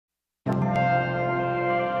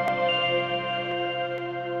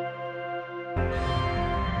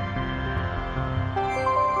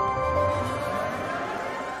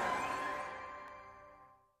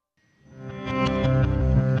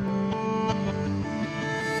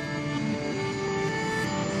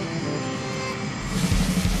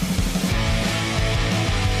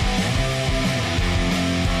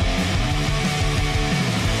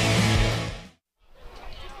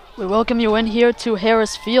We welcome you in here to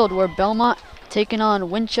Harris Field, where Belmont taking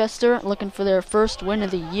on Winchester, looking for their first win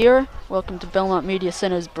of the year. Welcome to Belmont Media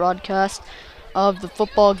Center's broadcast of the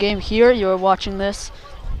football game here. You are watching this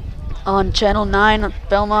on Channel 9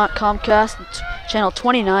 Belmont Comcast, Channel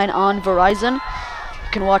 29 on Verizon.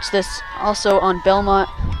 You can watch this also on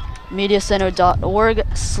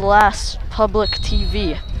belmontmediacenter.org/public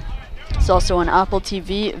TV. It's also on Apple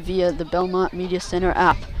TV via the Belmont Media Center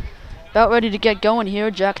app. About ready to get going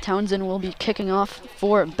here. Jack Townsend will be kicking off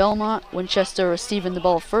for Belmont. Winchester receiving the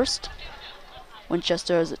ball first.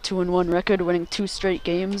 Winchester has a 2-1 record, winning 2 straight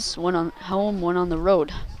games, one on home, one on the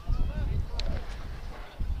road.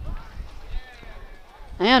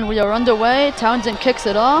 And we are underway. Townsend kicks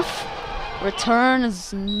it off. Return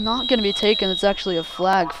is not going to be taken. It's actually a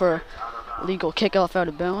flag for illegal kickoff out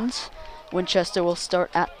of bounds. Winchester will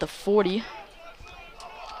start at the 40.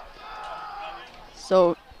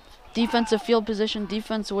 So defensive field position.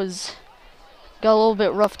 Defense got a little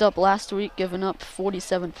bit roughed up last week, giving up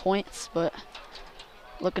 47 points, but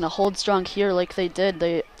looking to hold strong here like they did.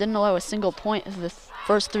 They didn't allow a single point in the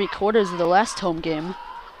first 3 quarters of the last home game.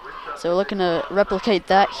 So looking to replicate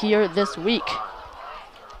that here this week.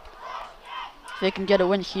 If they can get a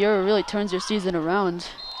win here, it really turns your season around.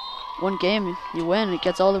 One game, you win, it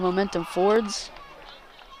gets all the momentum forwards.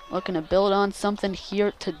 Looking to build on something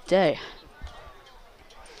here today.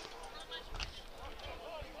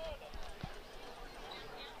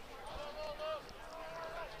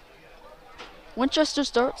 Winchester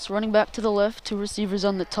starts, running back to the left, 2 receivers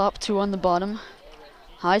on the top, 2 on the bottom.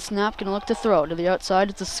 High snap, gonna look to throw to the outside.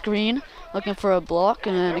 It's a screen, looking for a block,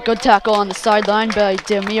 and a good tackle on the sideline by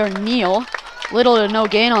Daniya. Little to no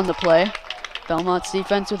gain on the play. Belmont's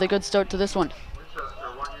defense with a good start to this one.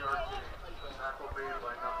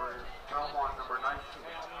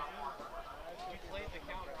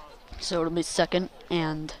 So it'll be 2nd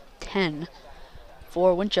and 10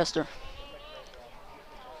 for Winchester.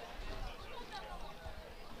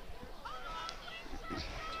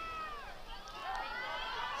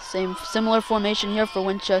 Similar formation here for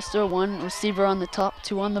Winchester. 1 receiver on the top,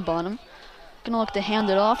 2 on the bottom. Gonna look to hand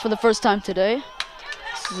it off for the first time today.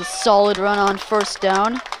 This is a solid run on first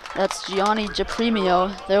down. That's Gianni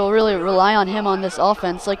Japremio. They will really rely on him on this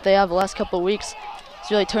offense like they have the last couple of weeks.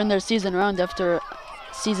 It's really turned their season around after a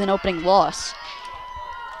season opening loss.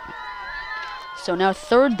 So now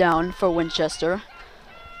 3rd down for Winchester.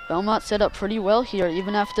 Belmont set up pretty well here,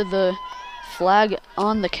 even after the flag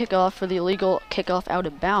on the kickoff for the illegal kickoff out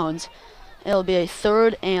of bounds. It'll be a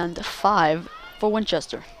 3rd and 5 for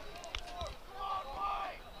Winchester.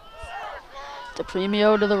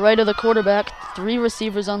 Japremio to the right of the quarterback. 3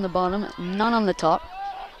 receivers on the bottom, none on the top.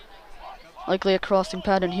 Likely a crossing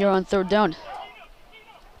pattern here on 3rd down.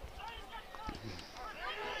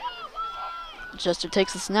 Winchester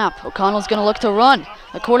takes the snap. O'Connell's going to look to run.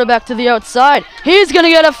 The quarterback to the outside. He's going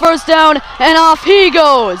to get a 1st down, and off he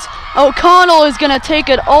goes. O'Connell is going to take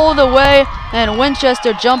it all the way, and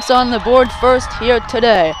Winchester jumps on the board first here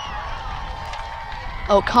today.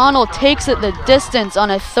 O'Connell takes it the distance on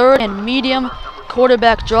a 3rd and medium.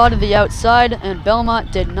 Quarterback draw to the outside, and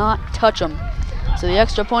Belmont did not touch him. So the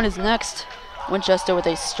extra point is next. Winchester with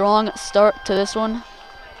a strong start to this one.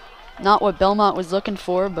 Not what Belmont was looking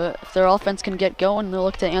for, but if their offense can get going, they'll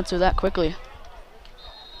look to answer that quickly.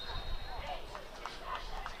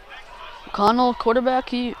 O'Connell, quarterback,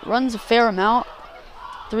 he runs a fair amount,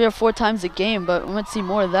 3 or 4 times a game, but we might see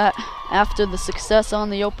more of that after the success on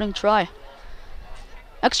the opening try.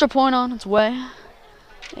 Extra point on its way.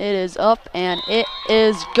 It is up, and it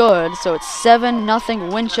is good. So it's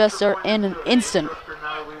 7-0 Winchester in an instant.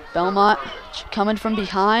 Belmont coming from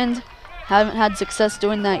behind. Haven't had success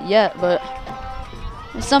doing that yet, but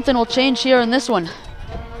something will change here in this one.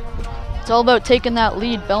 It's all about taking that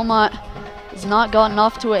lead. Belmont has not gotten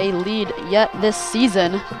off to a lead yet this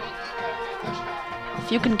season. If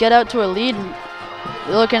you can get out to a lead and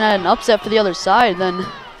you're looking at an upset for the other side, then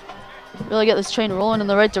really get this train rolling in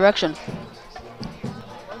the right direction.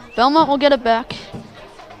 Belmont will get it back.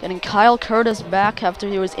 Getting Kyle Curtis back after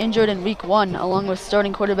he was injured in week 1, along with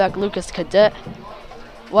starting quarterback Lucas Cadet.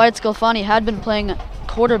 Wyatt Scalfani had been playing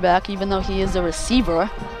quarterback, even though he is a receiver,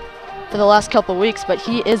 for the last couple weeks, but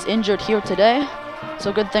he is injured here today.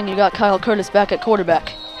 So good thing you got Kyle Curtis back at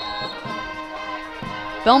quarterback.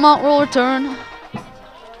 Belmont will return.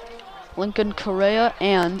 Lincoln Correa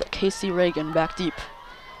and Casey Reagan back deep.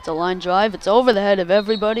 It's a line drive. It's over the head of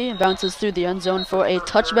everybody and bounces through the end zone for a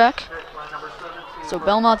touchback. So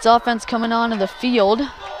Belmont's offense coming onto the field.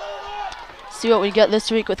 See what we get this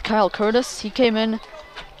week with Kyle Curtis. He came in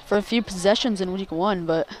for a few possessions in week 1,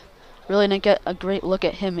 but really didn't get a great look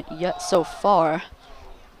at him yet so far.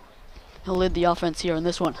 He'll lead the offense here in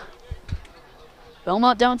this one.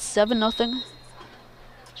 Belmont down 7-0.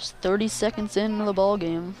 Just 30 seconds into the ball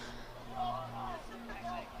game.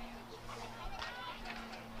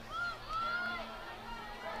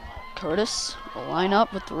 Curtis will line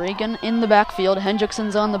up with Reagan in the backfield.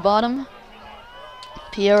 Hendrickson's on the bottom.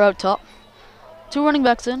 Pierre out top. 2 running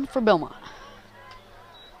backs in for Belmont.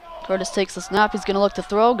 Curtis takes the snap. He's going to look to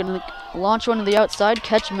throw. Going to launch one to the outside.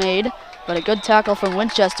 Catch made. But a good tackle from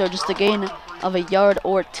Winchester. Just a gain of a yard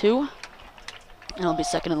or 2. And it'll be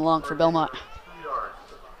 2nd and long for Belmont.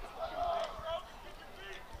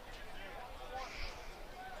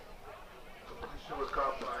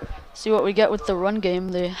 See what we get with the run game.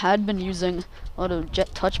 They had been using a lot of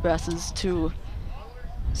jet touch passes to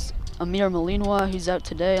Amir Malinois, who's out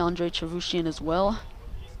today, Andre Chavushian as well.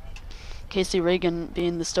 Casey Reagan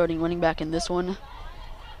being the starting running back in this one.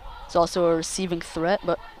 He's also a receiving threat,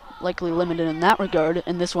 but likely limited in that regard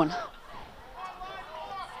in this one.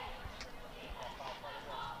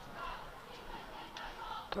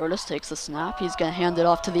 Curtis takes the snap. He's going to hand it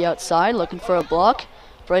off to the outside, looking for a block.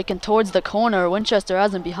 Breaking towards the corner. Winchester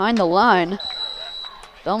has him behind the line.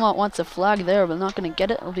 Belmont wants a flag there, but not going to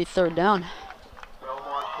get it. It'll be 3rd down.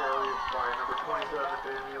 Belmont carries by number 27,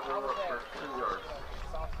 Daniya for 2 yards.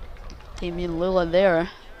 Damian Lilla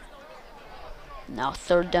there. Now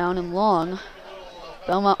 3rd down and long.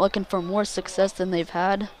 Belmont looking for more success than they've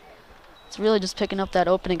had. It's really just picking up that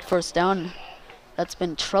opening 1st down. That's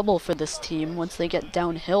been trouble for this team. Once they get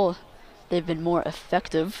downhill, they've been more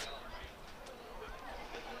effective.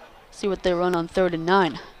 See what they run on 3rd and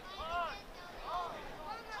 9.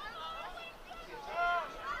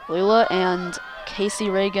 Lila and Casey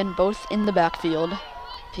Reagan both in the backfield.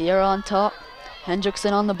 Pierre on top.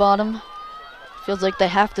 Hendrickson on the bottom. Feels like they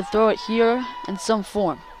have to throw it here in some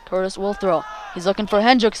form. Curtis will throw. He's looking for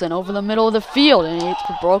Hendrickson over the middle of the field, and it's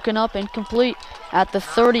broken up, incomplete at the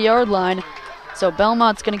 30-yard line. So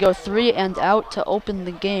Belmont's going to go 3 and out to open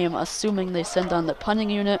the game, assuming they send on the punting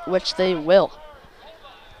unit, which they will.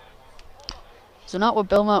 So not what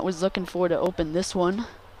Belmont was looking for to open this one.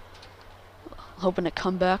 Hoping to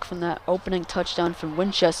come back from that opening touchdown from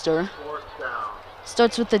Winchester.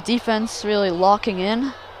 Starts with the defense really locking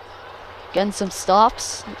in. Getting some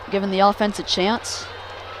stops, giving the offense a chance.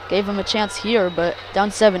 Gave him a chance here, but down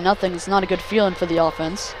 7-0 is not a good feeling for the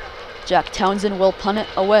offense. Jack Townsend will punt it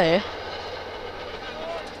away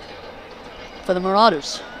for the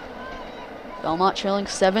Marauders. Belmont trailing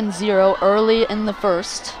 7-0 early in the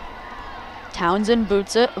 1st. Townsend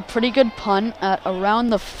boots it. A pretty good punt at around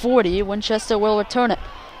the 40. Winchester will return it.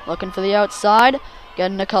 Looking for the outside.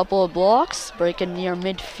 Getting a couple of blocks. Breaking near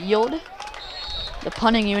midfield. The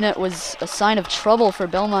punting unit was a sign of trouble for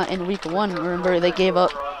Belmont in week 1. Remember, they gave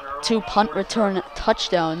up 2 punt return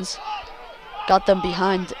touchdowns. Got them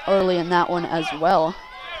behind early in that one as well.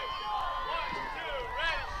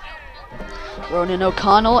 Ronan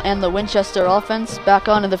O'Connell and the Winchester offense back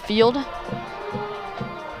onto the field.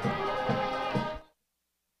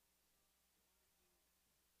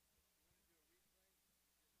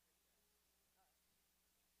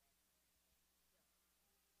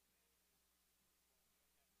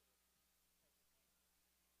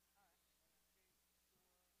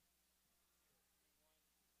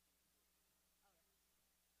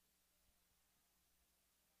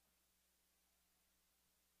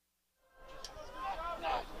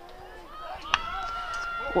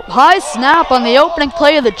 High snap on the opening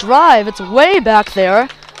play of the drive. It's way back there,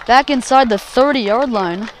 back inside the 30-yard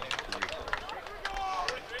line.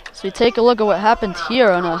 So we take a look at what happened here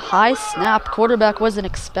on a high snap. Quarterback wasn't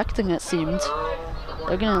expecting it, seemed.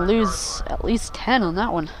 They're going to lose at least 10 on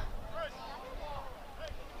that one.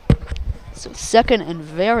 So 2nd and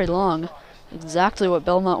very long. Exactly what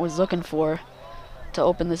Belmont was looking for to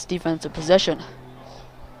open this defensive possession.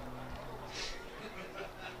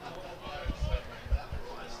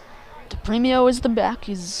 Premio is the back.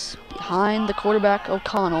 He's behind the quarterback,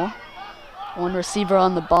 O'Connell. 1 receiver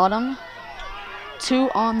on the bottom,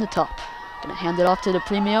 2 on the top. Gonna hand it off to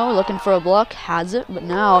DePremio, looking for a block. Has it, but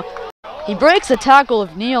now he breaks the tackle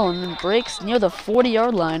of Neal and then breaks near the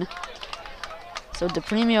 40-yard line. So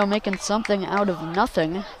DePremio making something out of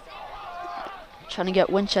nothing. Trying to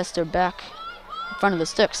get Winchester back in front of the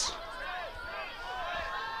sticks.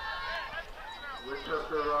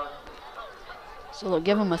 So they'll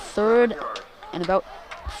give him a 3rd and about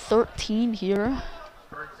 13 here.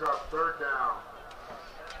 Brings up 3rd down.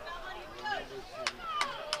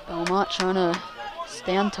 Belmont trying to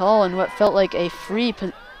stand tall in what felt like a free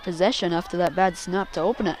possession after that bad snap to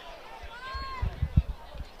open it.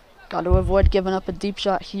 Got to avoid giving up a deep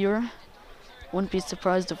shot here. Wouldn't be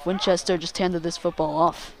surprised if Winchester just handed this football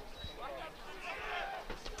off.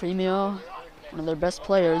 Premio, one of their best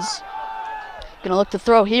players. Gonna look to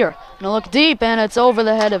throw here. Gonna look deep, and it's over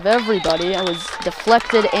the head of everybody. It was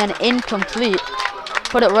deflected and incomplete.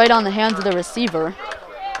 Put it right on the hands of the receiver.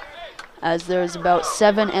 As there's about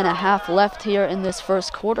 7.5 left here in this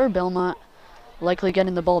first quarter, Belmont likely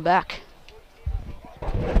getting the ball back.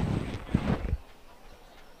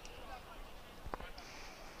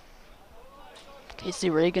 Casey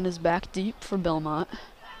Reagan is back deep for Belmont.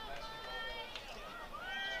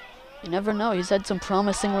 You never know, he's had some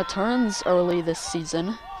promising returns early this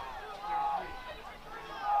season.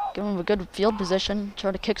 Give him a good field position,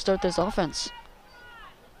 try to kickstart this offense.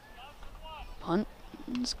 Punt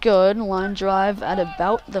is good, line drive at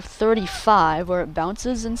about the 35, where it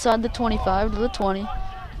bounces inside the 25 to the 20,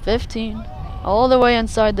 15, all the way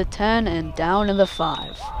inside the 10 and down to the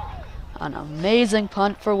 5. An amazing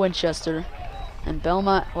punt for Winchester. And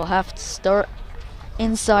Belmont will have to start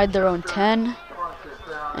inside their own 10.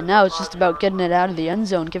 And now it's just about getting it out of the end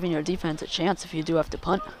zone, giving your defense a chance if you do have to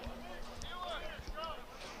punt.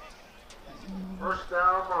 First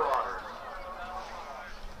down, Marauders.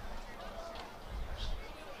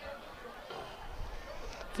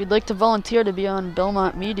 If you'd like to volunteer to be on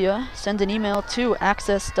Belmont Media, send an email to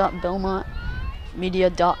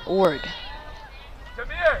access.belmontmedia.org.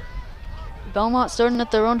 Belmont starting at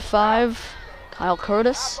their own 5. Kyle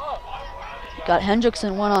Curtis. Got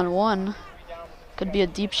Hendrickson one-on-one. Could be a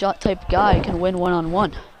deep shot type guy, can win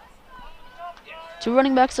one-on-one. 2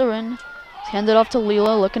 running backs are in. Handed off to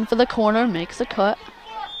Leela, looking for the corner, makes a cut.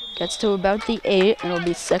 Gets to about the 8, and it'll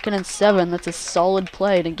be 2nd and 7. That's a solid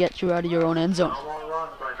play to get you out of your own end zone. Long run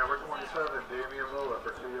by number 27, Daniya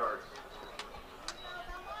for 2 yards.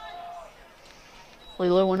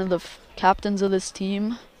 Leela, one of the captains of this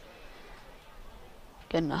team.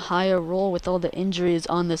 Getting a higher role with all the injuries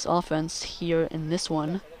on this offense here in this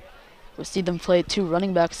one. We'll see them play 2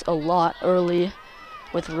 running backs a lot early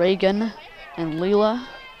with Reagan and Leela.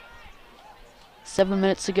 7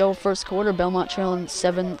 minutes to go, first quarter, Belmont trailing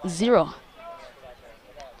 7-0.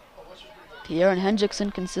 Pierre and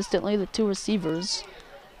Hendrickson consistently the 2 receivers.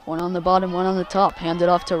 One on the bottom, one on the top. Handed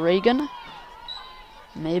off to Reagan.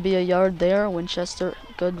 Maybe a yard there. Winchester,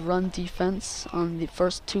 good run defense on the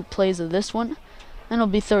first 2 plays of this one. And it'll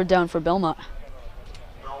be 3rd down for Belmont.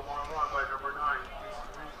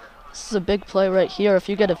 This is a big play right here. If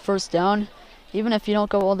you get a first down, even if you don't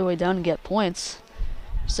go all the way down and get points,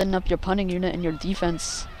 you're setting up your punting unit and your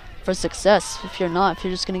defense for success. If you're not, if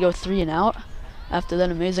you're just going to go 3 and out after that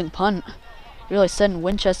amazing punt, you're really setting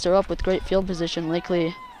Winchester up with great field position,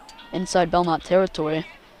 likely inside Belmont territory.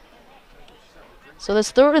 So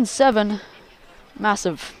this 3rd and 7,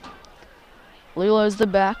 massive. Leela is the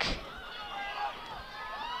back.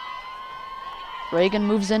 Reagan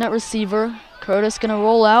moves in at receiver. Curtis gonna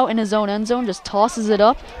roll out in his own end zone, just tosses it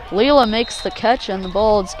up. Leela makes the catch and the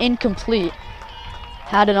ball is incomplete.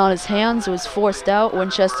 Had it on his hands, it was forced out.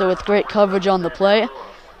 Winchester with great coverage on the play.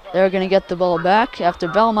 They're gonna get the ball back after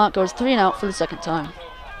Belmont goes 3 and out for the 2nd time.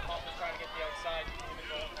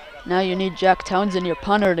 Now you need Jack Townsend, your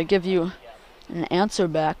punter, to give you an answer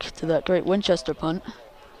back to that great Winchester punt.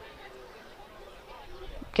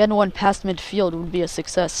 Getting one past midfield would be a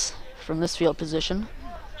success from this field position,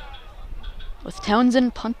 with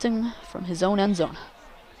Townsend punting from his own end zone.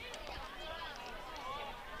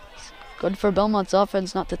 Good for Belmont's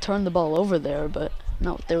offense not to turn the ball over there, but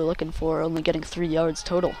not what they were looking for, only getting 3 yards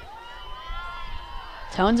total.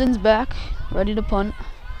 Townsend's back, ready to punt.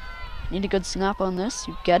 Need a good snap on this.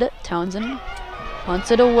 You get it. Townsend punts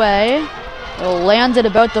it away. It'll land at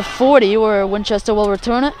about the 40, where Winchester will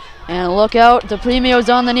return it. And look out, the Premio's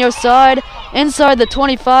on the near side, inside the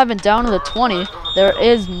 25 and down to the 20. There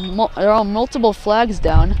are multiple flags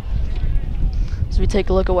down. As we take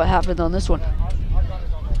a look at what happened on this one.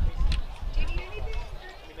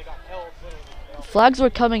 Flags were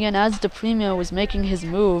coming in as DePremio was making his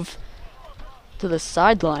move to the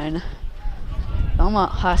sideline.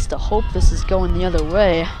 Belmont has to hope this is going the other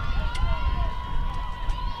way.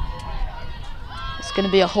 It's going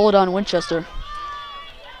to be a hold on Winchester.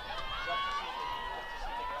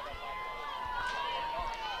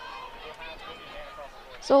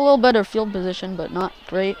 So a little better field position, but not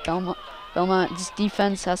great. Belmont's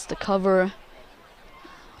defense has to cover,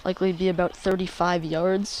 likely be about 35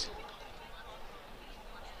 yards.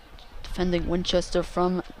 Defending Winchester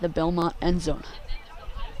from the Belmont end zone.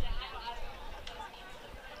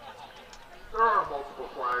 There are multiple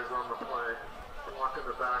flags on the play. Blocking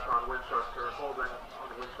the back on Winchester, holding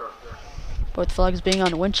on Winchester. Both flags being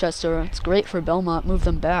on Winchester, it's great for Belmont. Move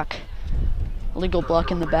them back. Illegal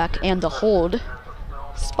block in the back and the hold.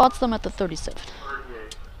 Spots them at the 37.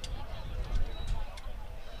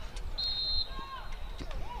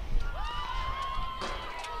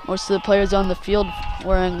 Most of the players on the field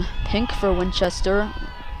wearing pink for Winchester,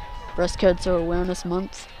 Breast Cancer Awareness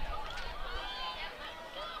Month.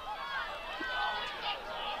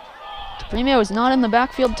 Premio is not in the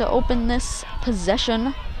backfield to open this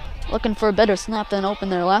possession. Looking for a better snap than open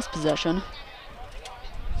their last possession.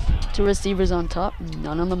 2 receivers on top,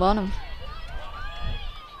 none on the bottom.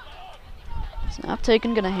 Snap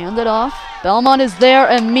taken, gonna hand it off. Belmont is there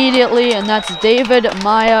immediately, and that's David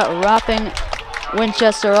Maya wrapping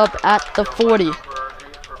Winchester up at the 40.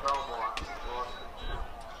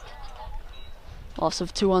 Loss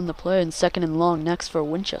of 2 on the play, and 2nd and long next for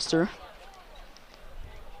Winchester.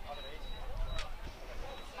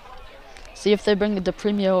 See if they bring the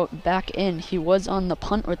DePremio back in. He was on the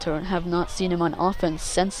punt return, have not seen him on offense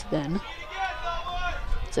since then.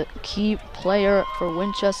 It's a key player for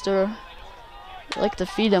Winchester. They like to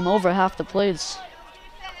feed him over half the plays.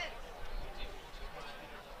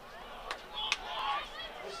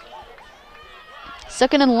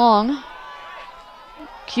 Second and long.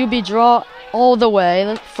 QB draw all the way.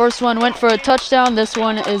 The first one went for a touchdown. This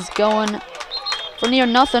one is going for near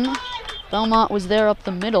nothing. Belmont was there up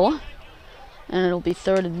the middle. And it'll be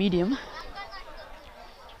 3rd and medium.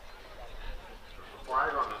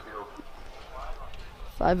 Flag on the field.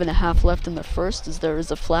 5.5 left in the first as there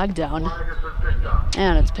is a flag down. Flag has been picked up.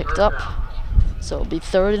 And it's picked Third up. down. So it'll be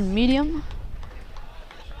 3rd and medium.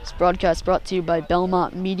 This broadcast brought to you by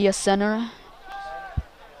Belmont Media Center.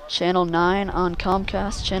 Channel 9 on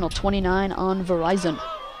Comcast, Channel 29 on Verizon.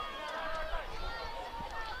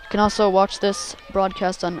 You can also watch this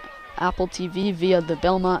broadcast on Apple TV via the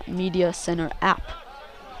Belmont Media Center app.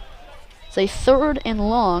 It's a 3rd and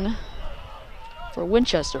long for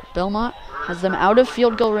Winchester. Belmont has them out of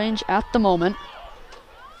field goal range at the moment.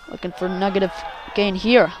 Looking for negative gain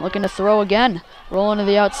here. Looking to throw again. Rolling to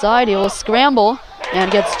the outside. He will scramble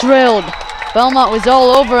and gets drilled. Belmont was all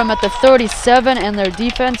over him at the 37, and their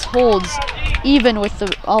defense holds even with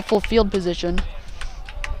the awful field position.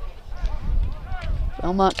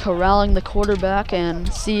 Belmont corralling the quarterback,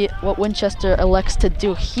 and see what Winchester elects to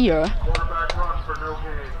do here. Quarterback run for no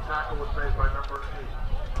gain. Tackle was made by number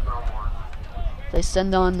 8, Belmont. They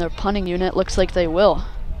send on their punting unit. Looks like they will.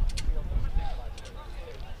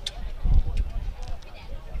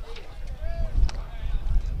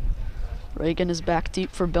 Reagan is back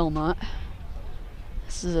deep for Belmont.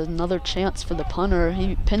 This is another chance for the punter.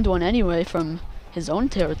 He pinned one anyway from his own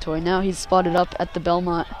territory. Now he's spotted up at the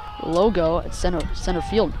Belmont logo at center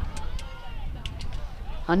field.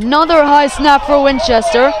 Another high snap for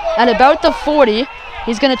Winchester at about the 40.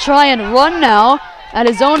 He's going to try and run now at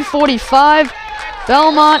his own 45.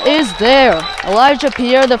 Belmont is there. Elijah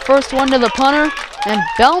Pierre, the first one to the punter, and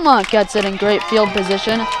Belmont gets it in great field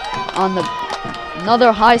position on the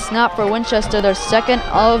another high snap for Winchester, their 2nd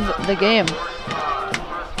of the game.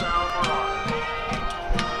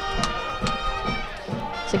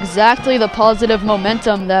 It's exactly the positive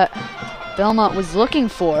momentum that Belmont was looking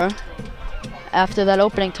for. After that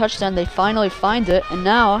opening touchdown, they finally find it, and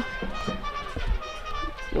now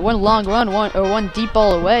one long run, one deep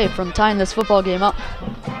ball away from tying this football game up.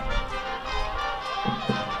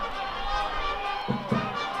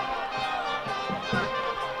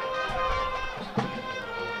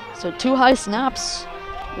 So 2 high snaps,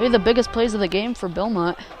 maybe the biggest plays of the game for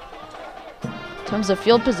Belmont. In terms of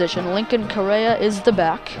field position, Lincoln Correa is the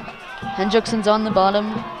back. Hendrickson's on the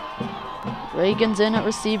bottom. Reagan's in at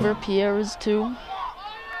receiver. Pierre is 2.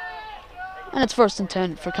 And it's 1st and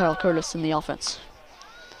 10 for Kyle Curtis in the offense.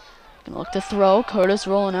 Gonna look to throw. Curtis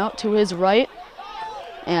rolling out to his right.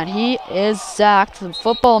 And he is sacked. The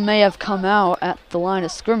football may have come out at the line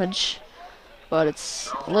of scrimmage, but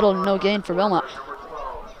it's a little no gain for Belmont. Number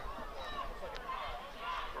 12.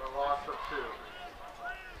 For a loss of 2.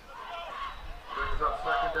 Brings up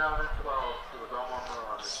 2nd down and 12 to the Belmont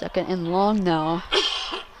Marauders. 2nd and long now.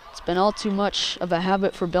 It's been all too much of a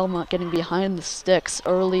habit for Belmont getting behind the sticks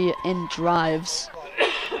early in drives.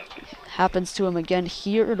 Happens to him again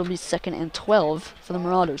here. It'll be 2nd and 12 for the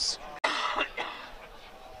Marauders.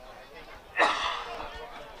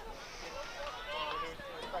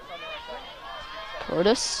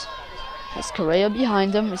 Curtis has Correa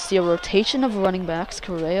behind him. We see a rotation of running backs.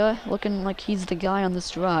 Correa looking like he's the guy on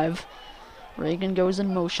this drive. Reagan goes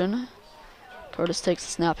in motion. Curtis takes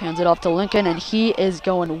the snap, hands it off to Lincoln, and he is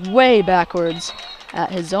going way backwards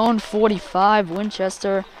at his own 45.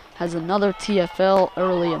 Winchester has another TFL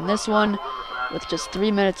early in this one. With just 3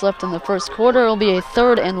 minutes left in the first quarter, it'll be a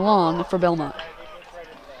 3rd and long for Belmont.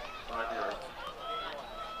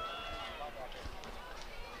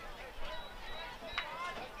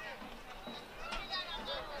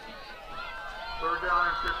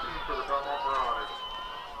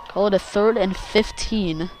 Call it a 3rd and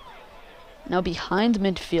 15. Now behind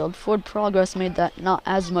midfield. Forward Progress made that not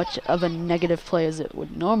as much of a negative play as it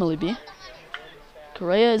would normally be.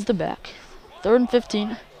 Correa is the back. 3rd and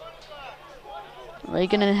 15.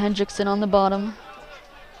 Reagan and Hendrickson on the bottom.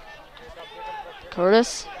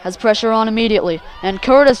 Curtis has pressure on immediately, and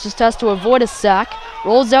Curtis just has to avoid a sack.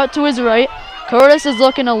 Rolls out to his right. Curtis is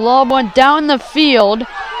looking to lob one down the field,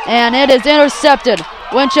 and it is intercepted.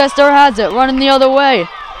 Winchester has it, running the other way.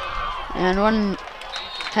 And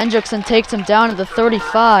Hendrickson takes him down to the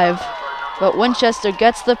 35, but Winchester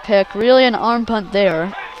gets the pick. Really an arm punt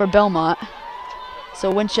there for Belmont.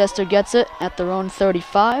 So Winchester gets it at their own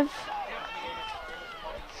 35.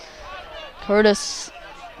 Curtis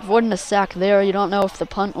avoiding a sack there. You don't know if the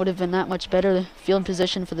punt would have been that much better field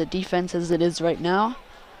position for the defense as it is right now.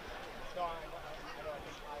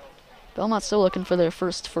 Belmont still looking for their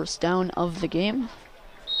first down of the game.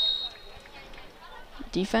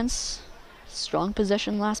 Defense, strong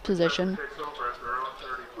possession, last possession.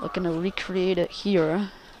 Looking to recreate it here.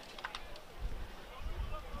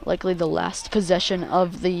 Likely the last possession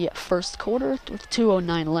of the first quarter with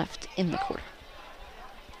 2:09 left in the quarter.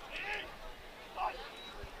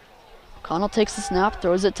 O'Connell takes the snap,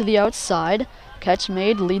 throws it to the outside. Catch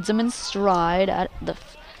made, leads him in stride at the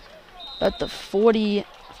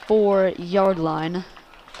 44-yard line.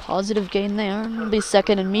 Positive gain there. It'll be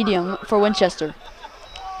 2nd and medium for Winchester.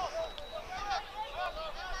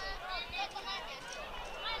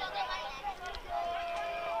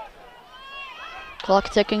 Clock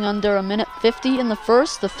ticking under 1:50 in the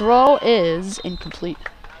first. The throw is incomplete.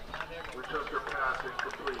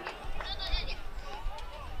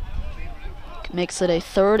 Makes it a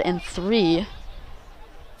 3rd and 3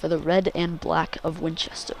 for the red and black of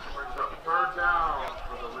Winchester.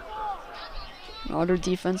 Marauder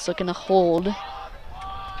defense looking to hold.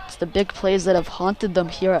 It's the big plays that have haunted them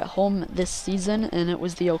here at home this season, and it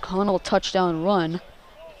was the O'Connell touchdown run.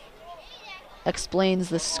 Explains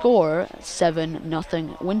the score,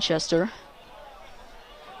 7-0 Winchester.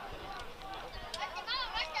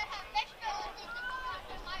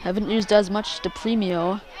 Haven't used as much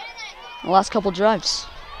DePremio the last couple drives.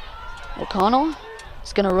 O'Connell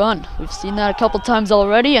is going to run. We've seen that a couple times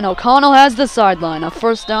already, and O'Connell has the sideline. A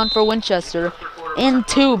 1st down for Winchester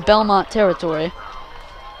into Belmont territory.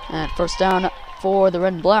 And 1st down for the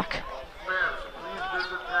red and black. Fans, please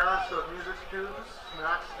visit parents of music students.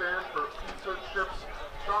 Snack stand for pizza, chips,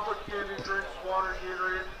 chocolate candy, drinks, water,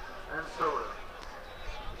 Gatorade, and soda.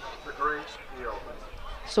 It's a great deal.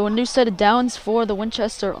 So a new set of downs for the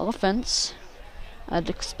Winchester offense. I'd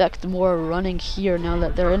expect more running here now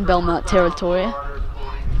that they're in Belmont territory.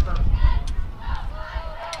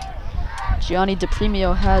 Gianni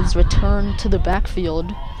DePremio has returned to the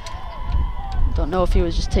backfield. Don't know if he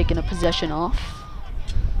was just taking a possession off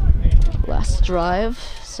last drive.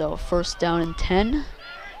 So 1st down and 10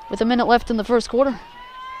 with a minute left in the first quarter.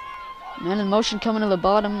 Man in motion coming to the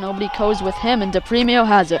bottom. Nobody goes with him, and DePremio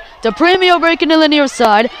has it. DePremio breaking to the near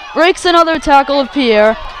side. Breaks another tackle of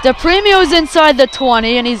Pierre. DePremio's inside the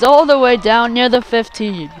 20, and he's all the way down near the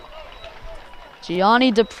 15.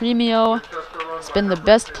 Gianni DePremio has been the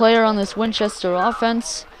best player on this Winchester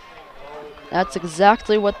offense. That's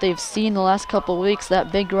exactly what they've seen the last couple weeks,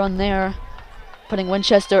 that big run there, putting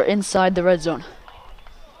Winchester inside the red zone.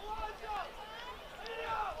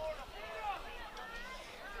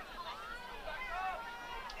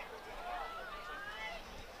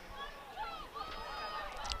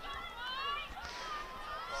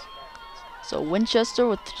 So Winchester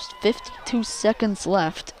with just 52 seconds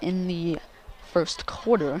left in the first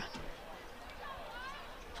quarter.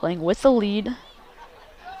 Playing with the lead.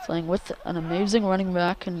 Playing with an amazing running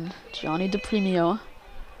back and Gianni DePremio.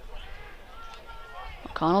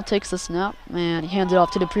 O'Connell takes the snap. Man, he hands it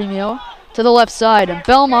off to DePremio to the left side. And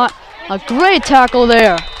Belmont, a great tackle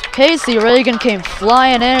there. Casey Reagan came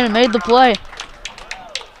flying in and made the play.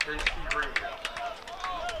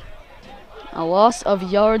 A loss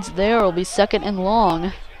of yards there. Will be 2nd and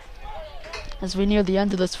long as we near the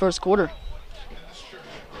end of this first quarter.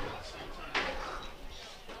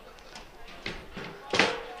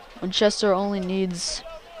 Winchester only needs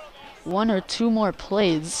 1 or 2 more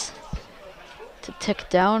plays to tick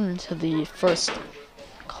down to the first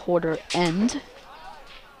quarter end.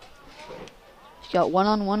 You got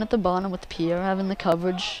 1-on-1 at the bottom with Pierre having the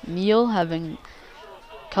coverage, Neal having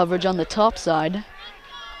coverage on the top side.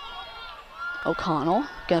 O'Connell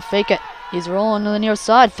gonna fake it. He's rolling to the near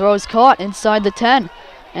side. Throws caught inside the 10.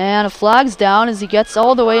 And a flag's down as he gets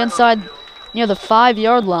all the way inside near the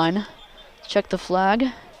 5-yard line. Check the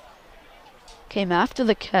flag. Came after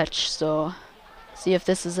the catch, so See if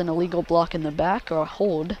this is an illegal block in the back or a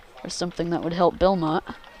hold or something that would help Belmont.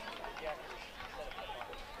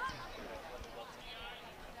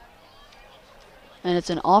 And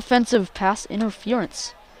it's an offensive pass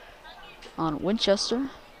interference on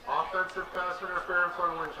Winchester. Offensive pass interference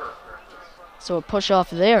on Winchester. So a push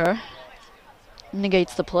off there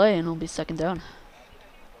negates the play and it'll be second down.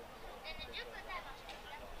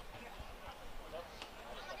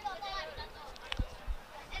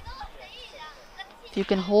 If you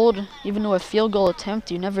can hold even to a field goal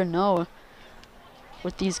attempt, you never know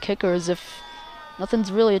with these kickers if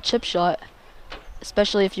nothing's really a chip shot,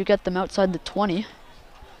 especially if you get them outside the 20.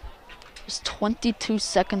 There's 22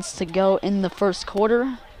 seconds to go in the first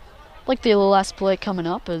quarter. Like the last play coming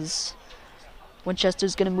up as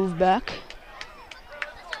Winchester's going to move back.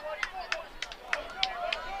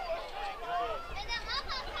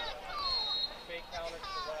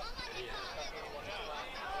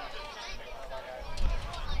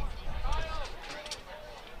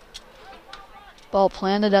 Ball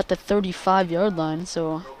planted at the 35-yard line,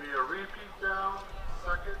 so There'll be a repeat down,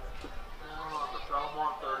 second down on the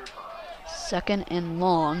Belmont 35. second and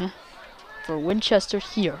long for Winchester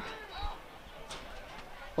here.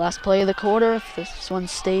 Last play of the quarter, if this one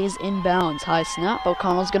stays in bounds. High snap,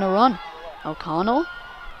 O'Connell's gonna run. O'Connell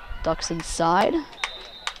ducks inside.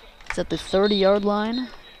 It's at the 30-yard line.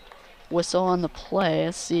 Whistle on the play,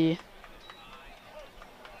 let's see.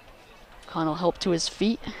 O'Connell helped to his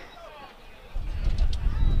feet.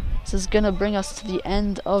 This is gonna bring us to the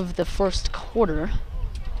end of the first quarter.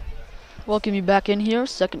 Welcome you back in here,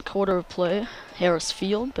 second quarter of play. Harris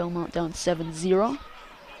Field, Belmont down 7-0.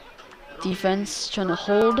 Defense trying to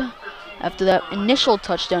hold after that initial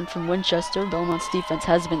touchdown from Winchester. Belmont's defense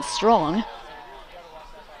has been strong.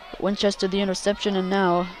 But Winchester the interception and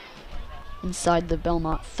now inside the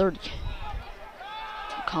Belmont 30.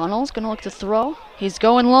 O'Connell's gonna look to throw. He's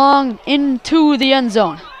going long into the end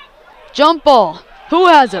zone. Jump ball. Who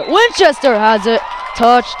has it? Winchester has it.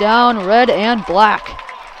 Touchdown, red and black.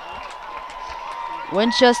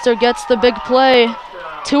 Winchester gets the big play.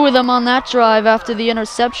 Two of them on that drive after the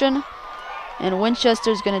interception. And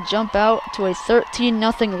Winchester's going to jump out to a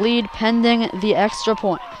 13-0 lead pending the extra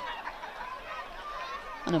point.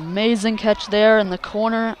 An amazing catch there in the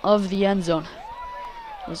corner of the end zone.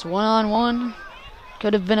 It was one-on-one.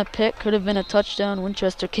 Could have been a pick, could have been a touchdown.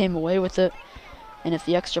 Winchester came away with it. And if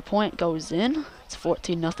the extra point goes in, it's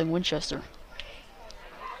 14-0 Winchester.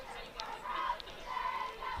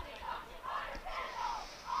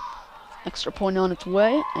 Extra point on its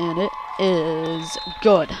way, and it is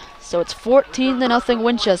good. So it's 14-0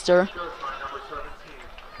 Winchester.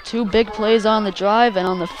 Two big plays on the drive, and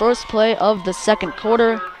on the first play of the second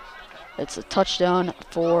quarter, it's a touchdown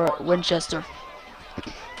for Winchester.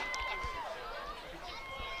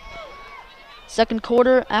 Second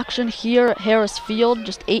quarter action here at Harris Field.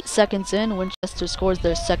 Just 8 seconds in, Winchester scores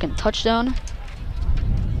their second touchdown.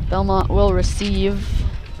 Belmont will receive,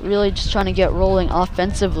 really just trying to get rolling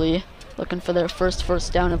offensively, looking for their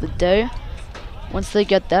first down of the day. Once they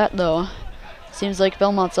get that, though, seems like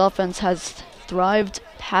Belmont's offense has thrived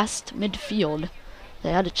past midfield.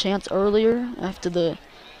 They had a chance earlier after the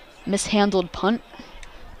mishandled punt.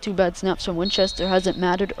 Two bad snaps from Winchester hasn't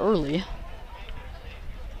mattered early.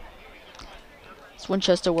 So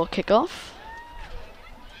Winchester will kick off.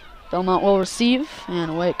 Belmont will receive,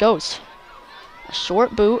 and away it goes. A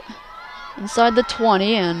short boot inside the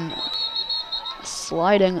 20, and a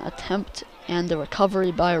sliding attempt and the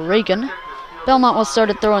recovery by Reagan. Belmont will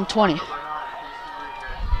start at their own 20.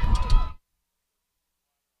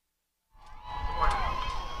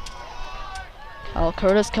 Kyle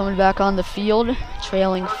Curtis coming back on the field,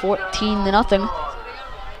 trailing 14-0.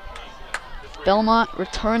 Belmont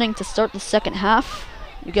returning to start the second half.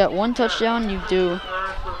 You get one touchdown, you do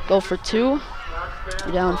go for two.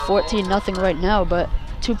 You're down 14-0 right now, but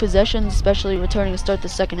two possessions, especially returning to start the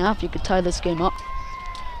second half, you could tie this game up.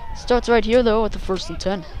 Starts right here, though, with the 1st and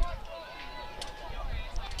 10.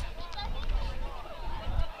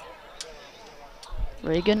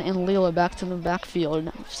 Reagan and Leela back to the backfield.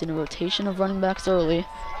 We've seen a rotation of running backs early.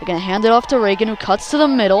 They're going to hand it off to Reagan, who cuts to the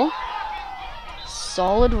middle.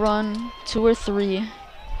 Solid run, 2 or 3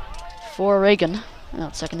 for Reagan. Now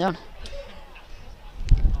it's second down.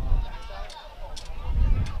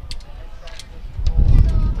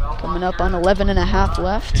 Coming up on 11.5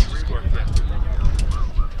 left.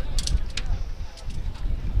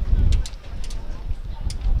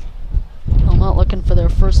 Belmont looking for their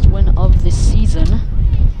first win of the season.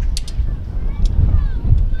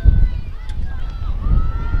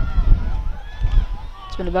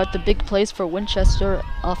 It's been about the big plays for Winchester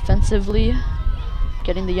offensively.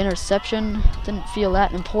 getting the interception. Didn't feel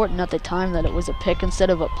that important at the time that it was a pick instead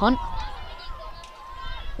of a punt.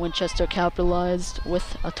 Winchester capitalized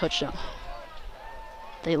with a touchdown.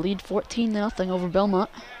 They lead 14-0 over Belmont.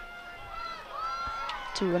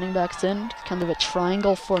 Two running backs in, kind of a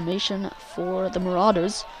triangle formation for the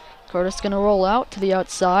Marauders. Curtis gonna roll out to the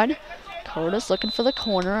outside. Curtis looking for the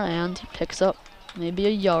corner, and he picks up maybe a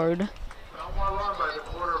yard.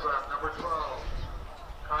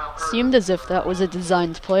 Seemed as if that was a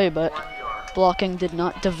designed play, but blocking did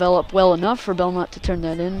not develop well enough for Belmont to turn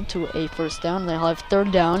that into a first down. They'll have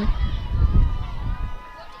third down.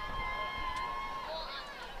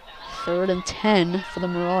 3rd and 10 for the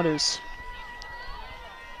Marauders.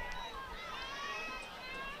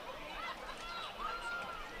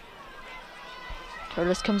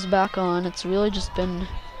 Curtis comes back on. It's really just been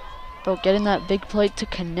about getting that big play to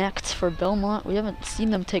connect for Belmont. We haven't seen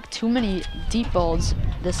them take too many deep balls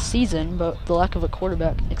this season, but the lack of a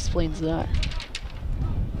quarterback explains that.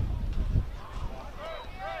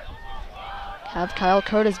 Have Kyle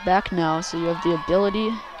Curtis back now, so you have the ability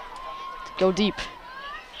to go deep.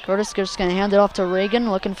 Curtis just going to hand it off to Reagan,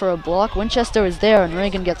 looking for a block. Winchester is there, and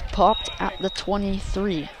Reagan gets popped at the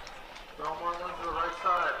 23.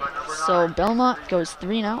 So Belmont goes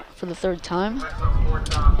 3 and out for the 3rd time,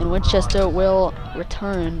 and Winchester will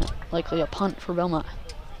return, likely a punt for Belmont.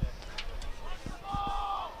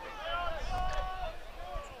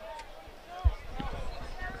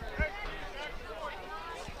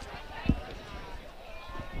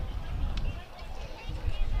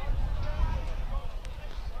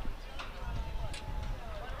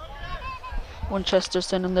 Winchester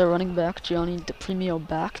sending their running back, Gianni DePremio,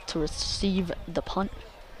 back to receive the punt.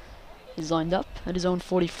 He's lined up at his own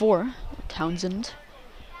 44. Townsend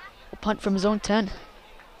will punt from his own 10.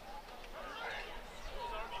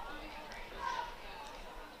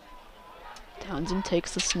 Townsend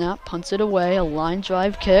takes the snap, punts it away, a line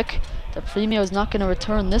drive kick. DePremio is not going to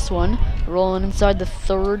return this one. Rolling inside the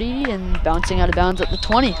 30 and bouncing out of bounds at the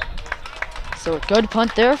 20. So a good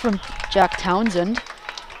punt there from Jack Townsend.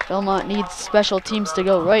 Belmont needs special teams to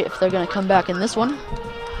go right if they're going to come back in this one.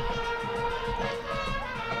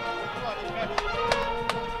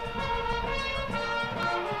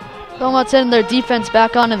 Belmont sending their defense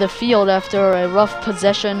back onto the field after a rough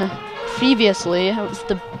possession previously. It was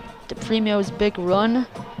DePremio's big run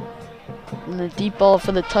and the deep ball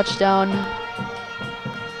for the touchdown.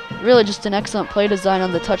 Really just an excellent play design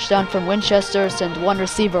on the touchdown from Winchester. Send one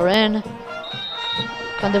receiver in.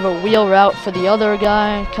 Kind of a wheel route for the other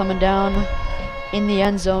guy coming down in the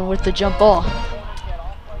end zone with the jump ball.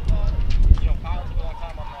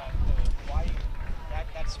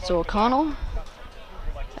 So O'Connell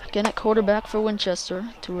again at quarterback for Winchester.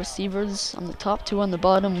 2 receivers on the top, 2 on the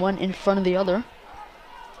bottom, 1 in front of the other.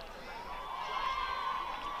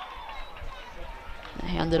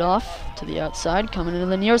 Hand it off to the outside, coming into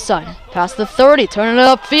the near side. Past the 30, turning it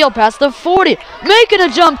upfield, past the 40, making a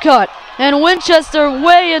jump cut. And Winchester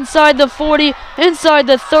way inside the 40, inside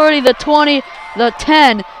the 30, the 20, the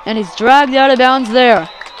 10, and he's dragged out of bounds there.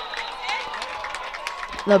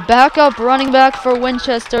 The backup running back for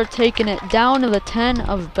Winchester taking it down to the 10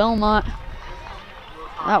 of Belmont.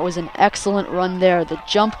 That was an excellent run there. The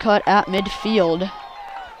jump cut at midfield.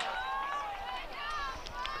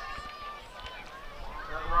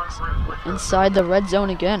 Inside the red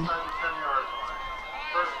zone again.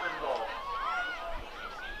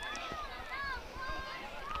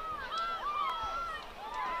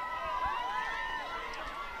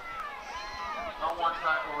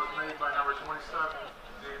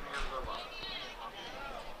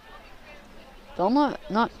 Belmont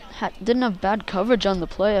didn't have bad coverage on the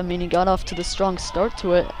play. I mean, he got off to the strong start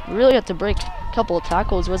to it. Really had to break a couple of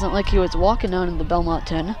tackles. It wasn't like he was walking down in the Belmont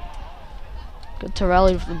 10. Good to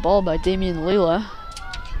rally for the ball by Damian Leela.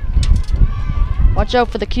 Watch out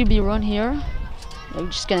for the QB run here. They're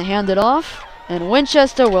just going to hand it off. And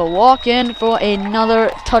Winchester will walk in for another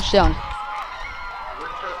touchdown.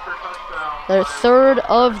 Their 3rd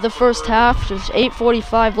of the first half. There's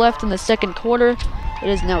 8:45 left in the second quarter. It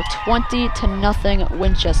is now 20-0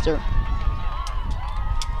 Winchester.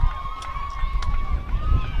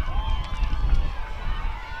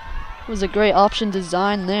 It was a great option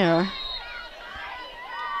design there.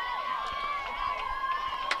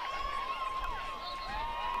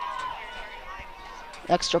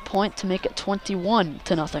 Extra point to make it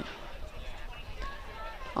 21-0.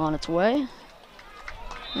 On its way.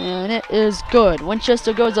 And it is good.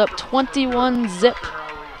 Winchester goes up 21-zip.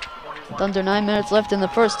 With under 9 minutes left in the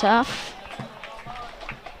first half.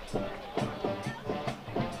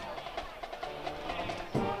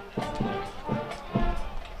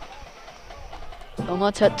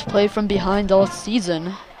 Belmont's had to play from behind all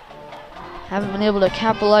season. Haven't been able to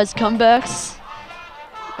capitalize comebacks.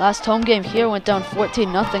 Last home game here went down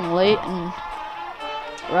 14-0 late and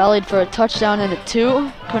rallied for a touchdown and a 2.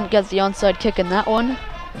 Couldn't get the onside kick in that one.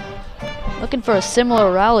 Looking for a similar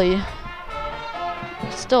rally.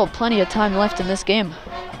 Still plenty of time left in this game.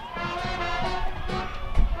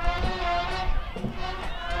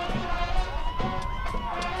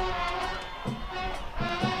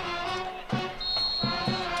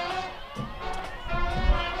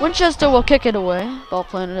 Winchester will kick it away. Ball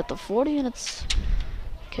planted at the 40, and it's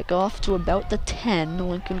kickoff to about the 10.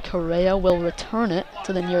 Lincoln Correa will return it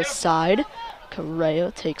to the near side. Correa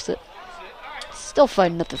takes it. Still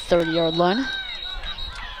fighting at the 30-yard line.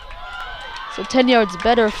 So 10 yards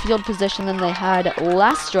better field position than they had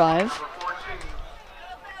last drive.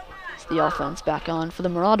 It's the offense back on for the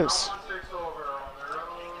Marauders.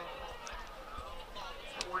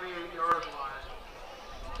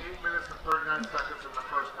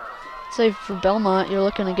 Say for Belmont, you're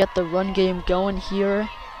looking to get the run game going here.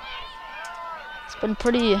 It's been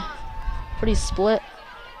pretty split.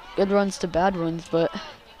 Good runs to bad runs, but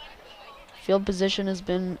field position has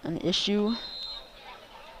been an issue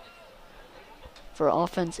for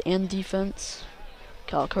offense and defense.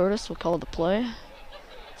 Kyle Curtis will call the play.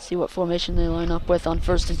 See what formation they line up with on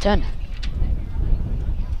 1st and 10.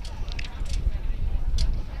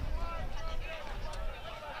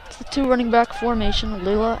 It's the 2 running back formation,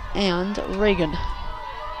 Lila and Reagan.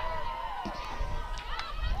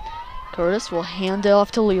 Curtis will hand it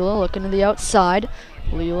off to Lila, looking to the outside.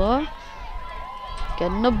 Lila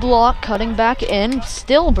getting a block, cutting back in,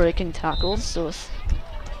 still breaking tackles, so a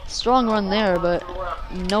strong run there, but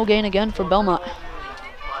no gain again for Belmont.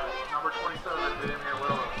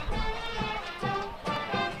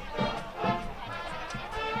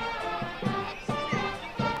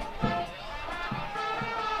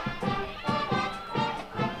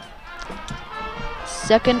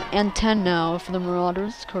 Second and 10 now for the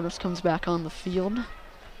Marauders. Curtis comes back on the field.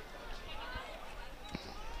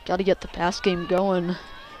 Got to get the pass game going.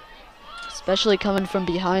 Especially coming from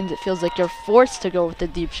behind, it feels like you're forced to go with the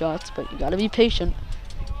deep shots, but you got to be patient.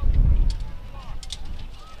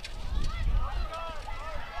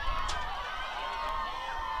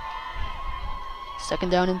 Second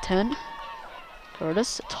down and 10.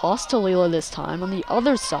 Curtis tossed to Lila this time on the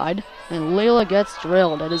other side, and Lila gets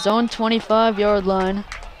drilled at his own 25-yard line.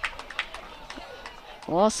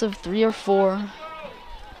 Loss of 3 or 4.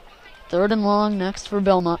 3rd and long next for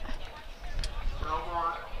Belmont.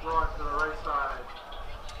 Belmont brought to the right side.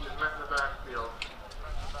 He's met in the backfield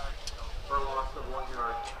for a loss of 1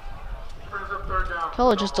 yard. Brings up 3rd down.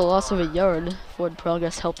 Call it just a loss of a yard. Forward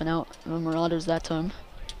progress helping out the Marauders that time.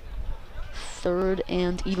 3rd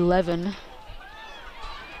and 11.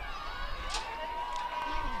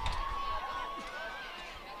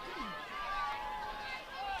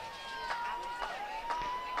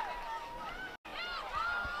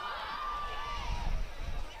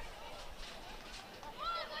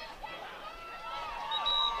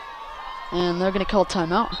 And they're going to call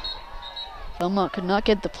timeout. Belmont could not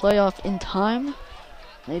get the play off in time.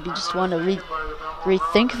 Maybe just want to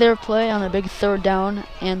rethink their play on a big 3rd down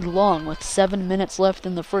and long with 7 minutes left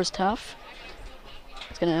in the first half.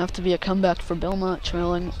 It's going to have to be a comeback for Belmont,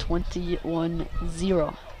 trailing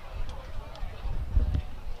 21-0.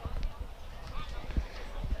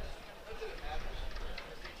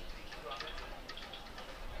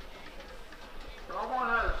 Belmont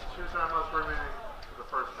has 2 timeouts remaining for the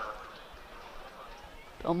first half.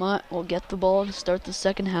 Belmont will get the ball to start the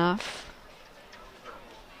second half.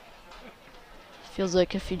 Feels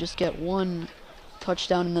like if you just get 1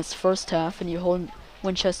 touchdown in this first half and you hold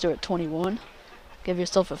Winchester at 21, give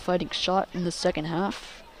yourself a fighting shot in the second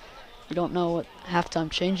half. You don't know what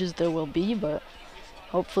halftime changes there will be, but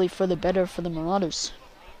hopefully for the better for the Marauders.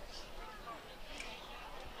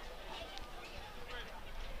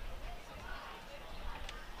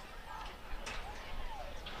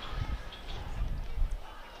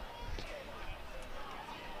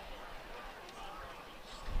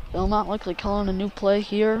 Belmont likely calling a new play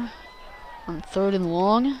here on 3rd and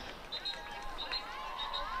long.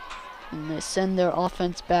 And they send their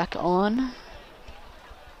offense back on.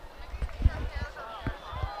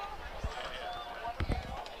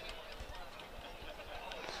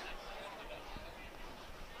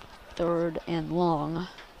 Third and long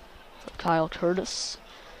for Kyle Curtis.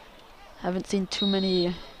 Haven't seen too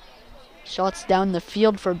many shots down the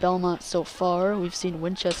field for Belmont so far. We've seen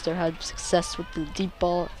Winchester have success with the deep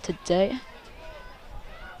ball today.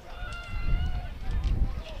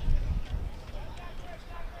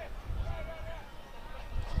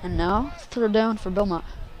 And now, third down for Belmont.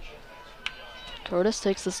 Curtis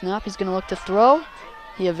takes the snap. He's going to look to throw.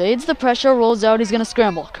 He evades the pressure, rolls out. He's going to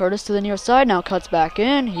scramble. Curtis to the near side, now cuts back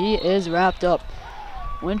in. He is wrapped up.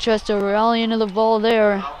 Winchester rallying to the ball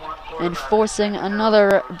there and forcing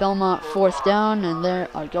another Belmont fourth down, and they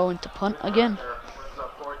are going to punt again.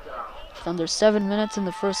 With under 7 minutes in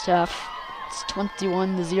the first half, it's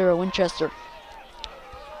 21-0 Winchester.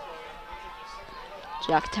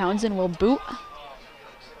 Jack Townsend will boot.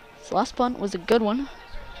 This last punt was a good one.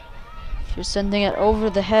 If you're sending it over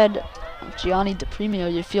the head of Gianni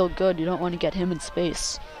DePremio, you feel good. You don't want to get him in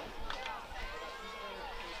space.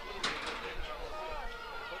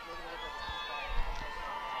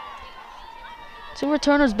 Two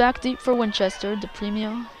returners back deep for Winchester.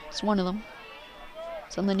 DePremio is one of them.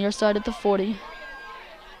 It's on the near side at the 40.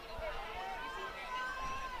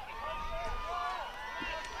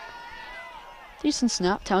 Decent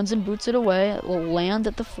snap. Townsend boots it away. It will land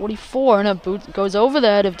at the 44, and a boot goes over the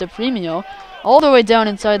head of DePremio, all the way down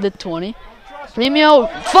inside the 20.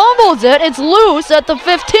 DePremio fumbles it. It's loose at the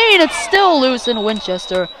 15. It's still loose, and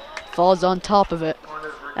Winchester falls on top of it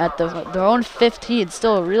at their own 15.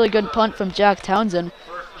 Still a really good punt from Jack Townsend.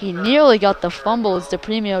 He nearly got the fumble as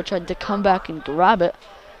DePremio tried to come back and grab it.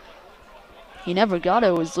 He never got it.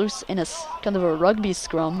 It was loose in a kind of a rugby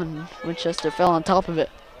scrum, and Winchester fell on top of it.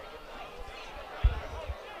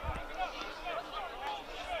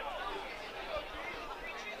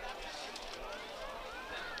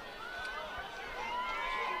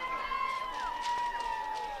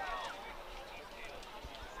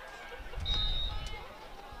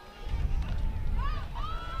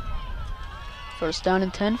 First down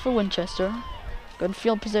and 10 for Winchester. Good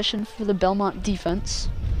field position for the Belmont defense.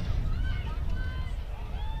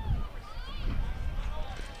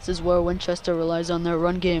 This is where Winchester relies on their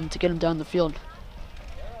run game to get him down the field.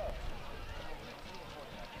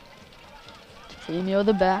 DePremio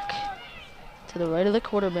the back, to the right of the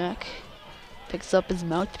quarterback. Picks up his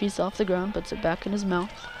mouthpiece off the ground, puts it back in his mouth.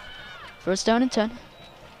 First down and 10.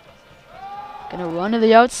 Gonna run to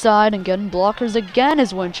the outside and getting blockers again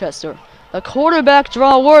is Winchester. The quarterback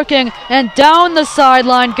draw working, and down the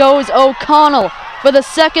sideline goes O'Connell for the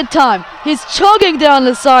second time. He's chugging down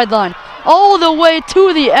the sideline all the way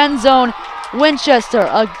to the end zone. Winchester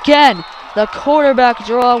again, the quarterback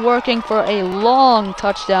draw working for a long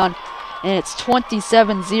touchdown, and it's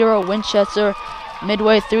 27-0 Winchester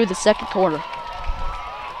midway through the second quarter.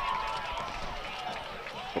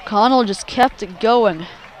 O'Connell just kept it going.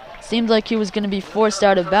 Seemed like he was going to be forced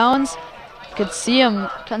out of bounds. Could see him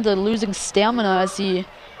kind of losing stamina as he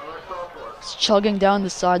was chugging down the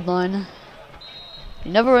sideline. He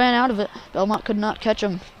never ran out of it. Belmont could not catch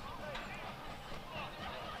him.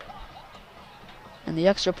 And the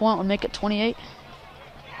extra point would make it 28.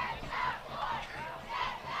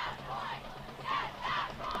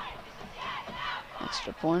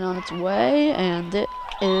 Extra point on its way, and it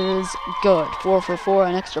is good. 4 for 4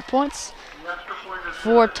 on extra points.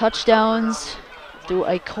 4 touchdowns through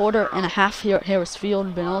a quarter and a half here at Harris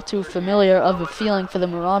Field. Been all too familiar of a feeling for the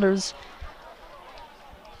Marauders.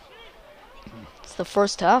 It's the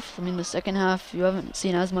first half. I mean, the second half, you haven't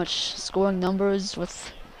seen as much scoring numbers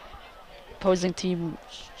with opposing team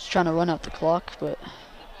just trying to run out the clock, but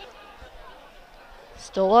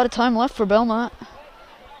still a lot of time left for Belmont.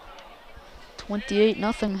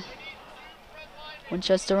 28-0.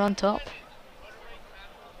 Winchester on top.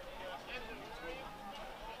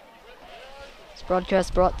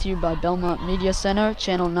 Broadcast brought to you by Belmont Media Center,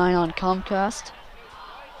 Channel 9 on Comcast,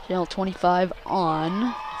 Channel 25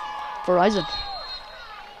 on Verizon.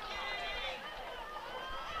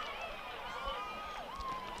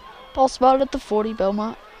 Ball spotted at the 40,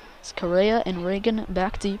 Belmont. It's Correa and Reagan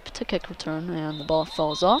back deep to kick return, and the ball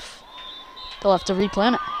falls off. They'll have to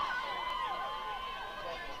replan it.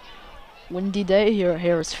 Windy day here at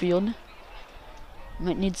Harris Field.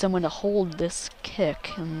 Might need someone to hold this kick,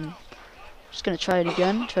 and just gonna try it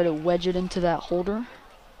again, try to wedge it into that holder.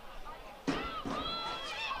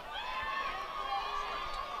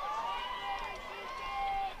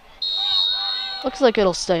 Looks like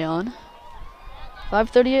it'll stay on.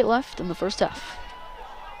 5:38 left in the first half.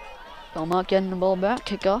 Belmont getting the ball back,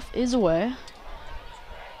 kickoff is away.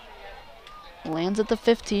 Lands at the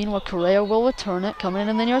 15 where Correa will return it, coming in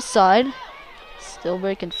on the near side. Still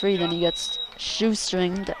breaking free, then he gets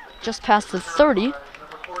shoestringed just past the 30.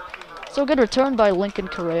 So good return by Lincoln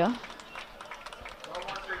Correa.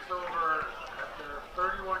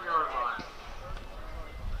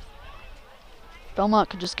 Belmont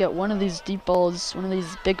could just get one of these deep balls, one of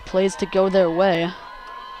these big plays to go their way.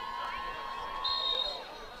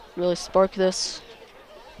 Really spark this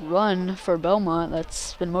run for Belmont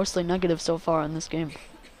that's been mostly negative so far in this game.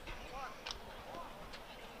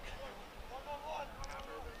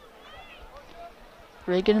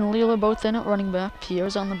 Reagan and Leal are both in at running back.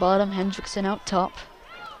 Pierre's on the bottom, Hendrickson out top.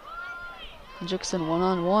 Hendrickson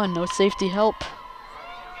one-on-one, no safety help.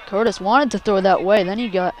 Curtis wanted to throw that way, then he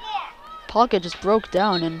got, pocket just broke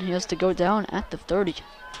down and he has to go down at the 30.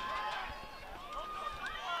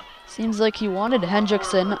 Seems like he wanted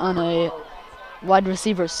Hendrickson on a wide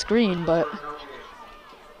receiver screen, but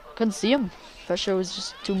couldn't see him. Pressure was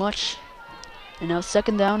just too much. And now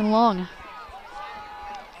 2nd down and long.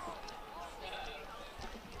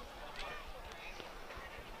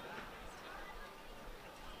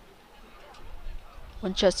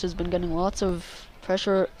 Winchester's been getting lots of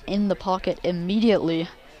pressure in the pocket immediately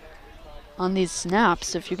on these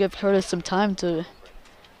snaps. If you give Curtis some time to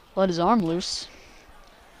let his arm loose,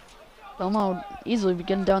 Belmont would easily be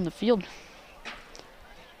getting down the field.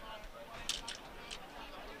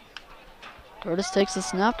 Curtis takes the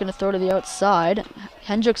snap, gonna throw to the outside.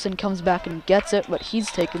 Hendrickson comes back and gets it, but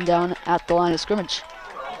he's taken down at the line of scrimmage.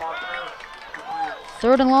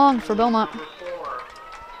 3rd and long for Belmont.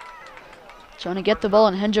 Trying to get the ball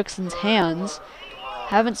in Hendrickson's hands.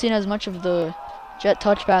 Haven't seen as much of the jet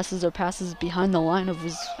touch passes or passes behind the line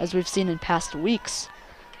as we've seen in past weeks,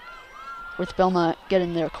 with Belmont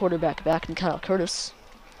getting their quarterback back in Kyle Curtis.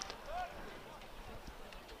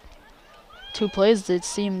 2 plays it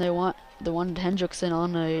seemed they wanted Hendrickson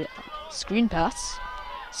on a screen pass.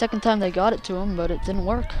 2nd time they got it to him, but it didn't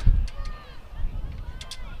work.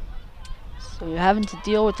 So you're having to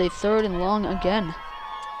deal with a 3rd and long again.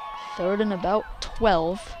 3rd and about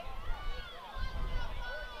 12.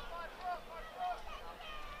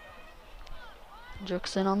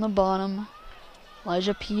 Hendrickson on the bottom.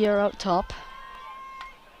 Elijah Pierre out top.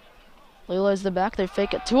 Leela's the back. They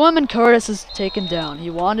fake it to him, and Curtis is taken down. He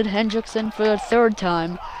wanted Hendrickson for the 3rd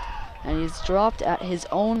time, and he's dropped at his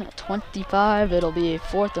own 25. It'll be a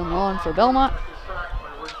 4th and long for Belmont.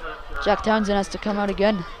 Jack Townsend has to come out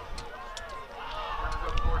again.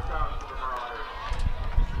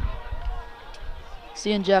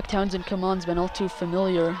 Seeing Jack Townsend come on has been all too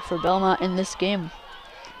familiar for Belmont in this game.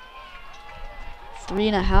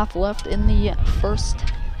 3.5 left in the 1st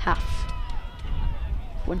half.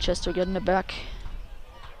 Winchester getting it back.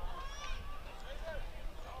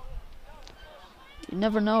 You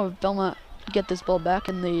never know if Belmont get this ball back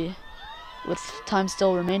with time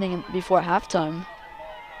still remaining before halftime.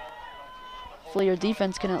 Hopefully your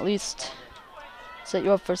defense can at least set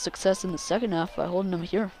you up for success in the 2nd half by holding them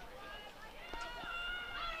here.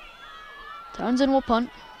 Townsend will punt.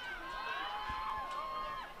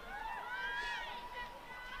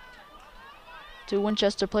 Two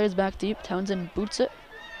Winchester players back deep. Townsend boots it.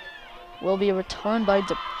 Will be returned by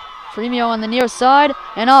Premio on the near side,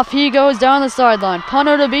 and off he goes down the sideline.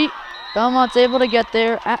 Punter to beat. Belmont's able to get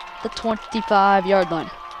there at the 25-yard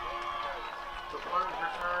line. The punt is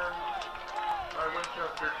returned by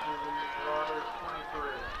Winchester to the Marauders 23.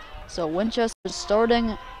 So Winchester's starting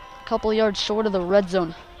a couple yards short of the red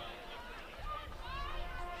zone.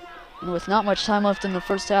 And with not much time left in the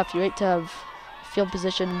 1st half, you hate to have field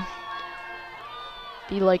position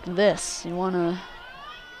be like this. You want to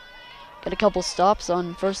get a couple stops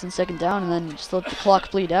on 1st and 2nd down and then just let the clock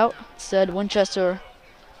bleed out. Instead, Winchester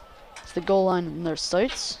is the goal line in their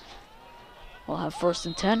sights. We'll have 1st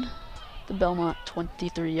and 10, the Belmont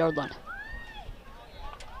 23-yard line.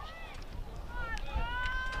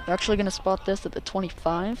 We're actually going to spot this at the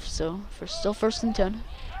 25, so still 1st and 10.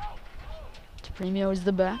 Premio is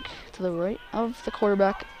the back to the right of the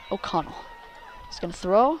quarterback, O'Connell. He's going to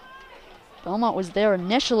throw. Belmont was there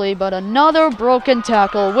initially, but another broken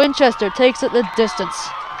tackle. Winchester takes it the distance.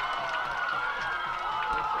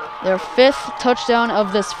 Their 5th touchdown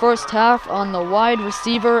of this 1st half on the wide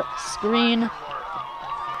receiver screen.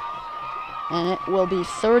 And it will be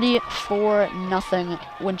 34-0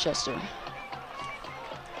 Winchester.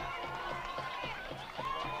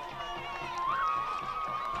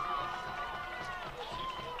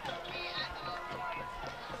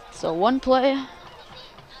 So 1 play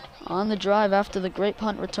on the drive after the great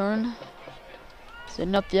punt return,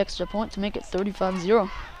 setting up the extra point to make it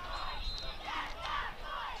 35-0.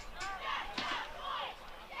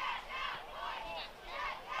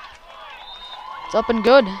 It's up and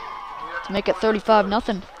good to make it 35-0.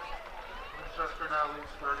 Winchester now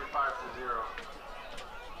leads 35-0.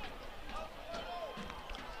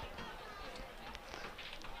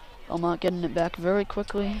 Belmont getting it back very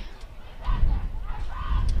quickly.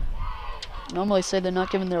 Normally say they're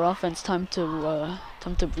not giving their offense time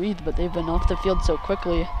to breathe, but they've been off the field so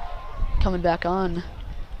quickly, coming back on.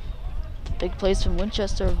 Big plays from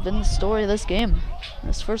Winchester have been the story of this game.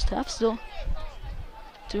 This first half still.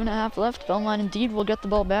 2.5 left. Belmont indeed will get the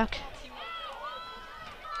ball back.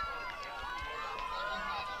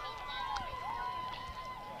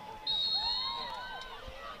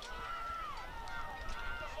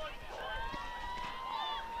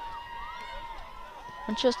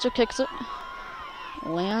 Winchester kicks it.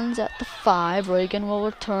 Lands at the 5. Reagan will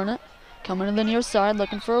return it. Coming to the near side,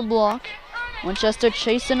 looking for a block. Winchester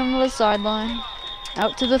chasing him to the sideline.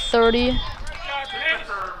 Out to the 30.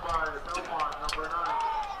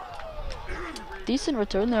 Decent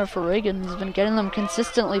return there for Reagan. He's been getting them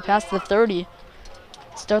consistently past the 30.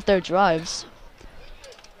 Start their drives.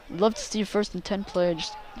 I'd love to see a 1st and 10 play.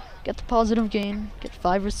 Just get the positive gain. Get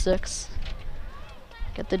 5 or 6.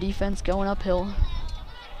 Get the defense going uphill.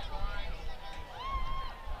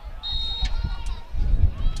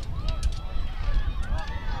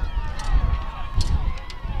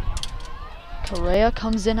 Correa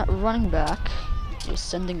comes in at running back. We're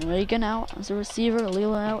sending Reagan out as a receiver,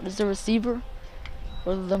 Leela out as a receiver.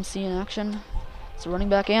 Both of them see in action. It's a running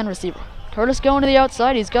back and receiver. Curtis going to the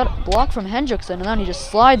outside. He's got a block from Hendrickson, and then he just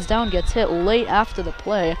slides down, gets hit late after the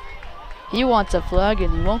play. He wants a flag,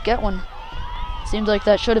 and he won't get one. Seems like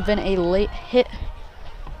that should have been a late hit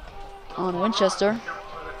on Winchester.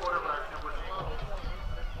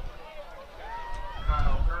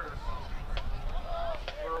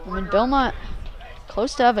 Belmont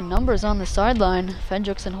close to having numbers on the sideline.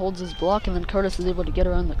 Hendrickson holds his block, and then Curtis is able to get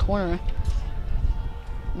around the corner.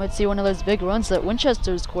 Might see one of those big runs that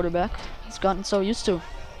Winchester's quarterback has gotten so used to.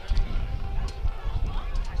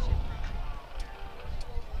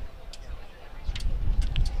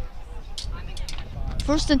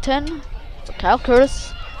 First and 10 for Kyle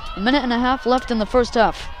Curtis. 1.5 minutes left in the first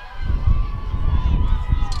half.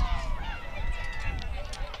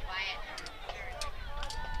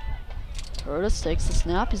 Curtis takes the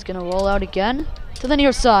snap. He's going to roll out again to the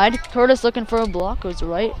near side. Curtis looking for a block. Goes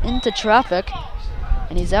right into traffic.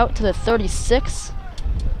 And he's out to the 36.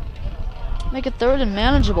 Make it 3rd and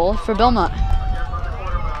manageable for Belmont.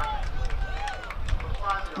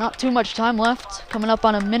 Not too much time left. Coming up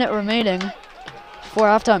on 1 minute remaining before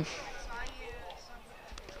halftime.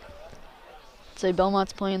 I'd say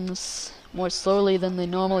Belmont's playing this more slowly than they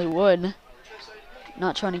normally would.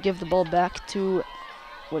 Not trying to give the ball back to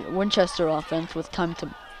Winchester offense with time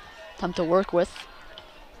to work with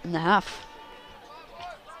in the half.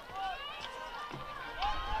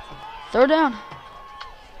 3rd down.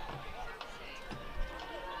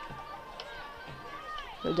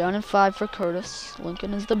 3rd down and 5 for Curtis.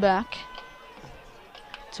 Lincoln is the back.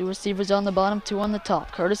 2 receivers on the bottom, 2 on the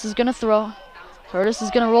top. Curtis is going to throw. Curtis is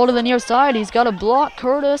going to roll to the near side. He's got a block.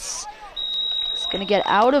 Curtis is going to get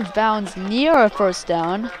out of bounds near a 1st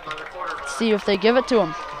down. Let's see if they give it to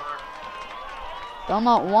him.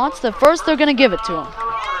 Belmont wants the 1st. They're going to give it to him.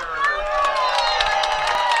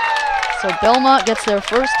 So Belmont gets their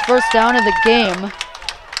first down of the game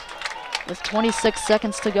with 26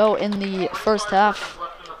 seconds to go in the first half.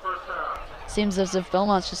 Seems as if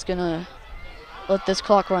Belmont's just gonna let this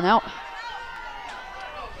clock run out.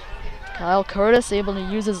 Kyle Curtis able to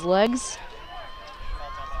use his legs.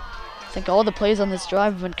 I think all the plays on this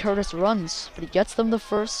drive have been Curtis runs, but he gets them the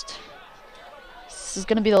 1st. This is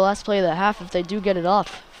gonna be the last play of the half if they do get it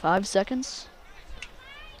off. 5 seconds.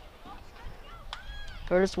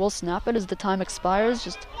 Curtis will snap it as the time expires.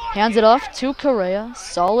 Just hands it off to Correa.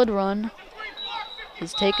 Solid run.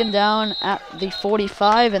 He's taken down at the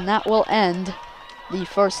 45, and that will end the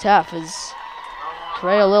first half. As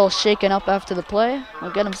Correa a little shaken up after the play.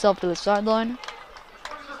 He'll get himself to the sideline.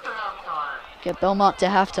 Get Belmont to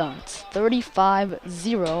halftime. It's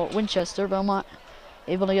 35-0 Winchester. Belmont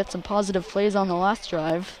able to get some positive plays on the last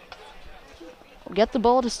drive. We'll get the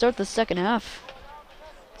ball to start the second half.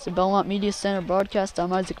 It's the Belmont Media Center broadcast.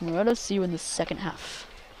 I'm Issac Meretta. See you in the second half.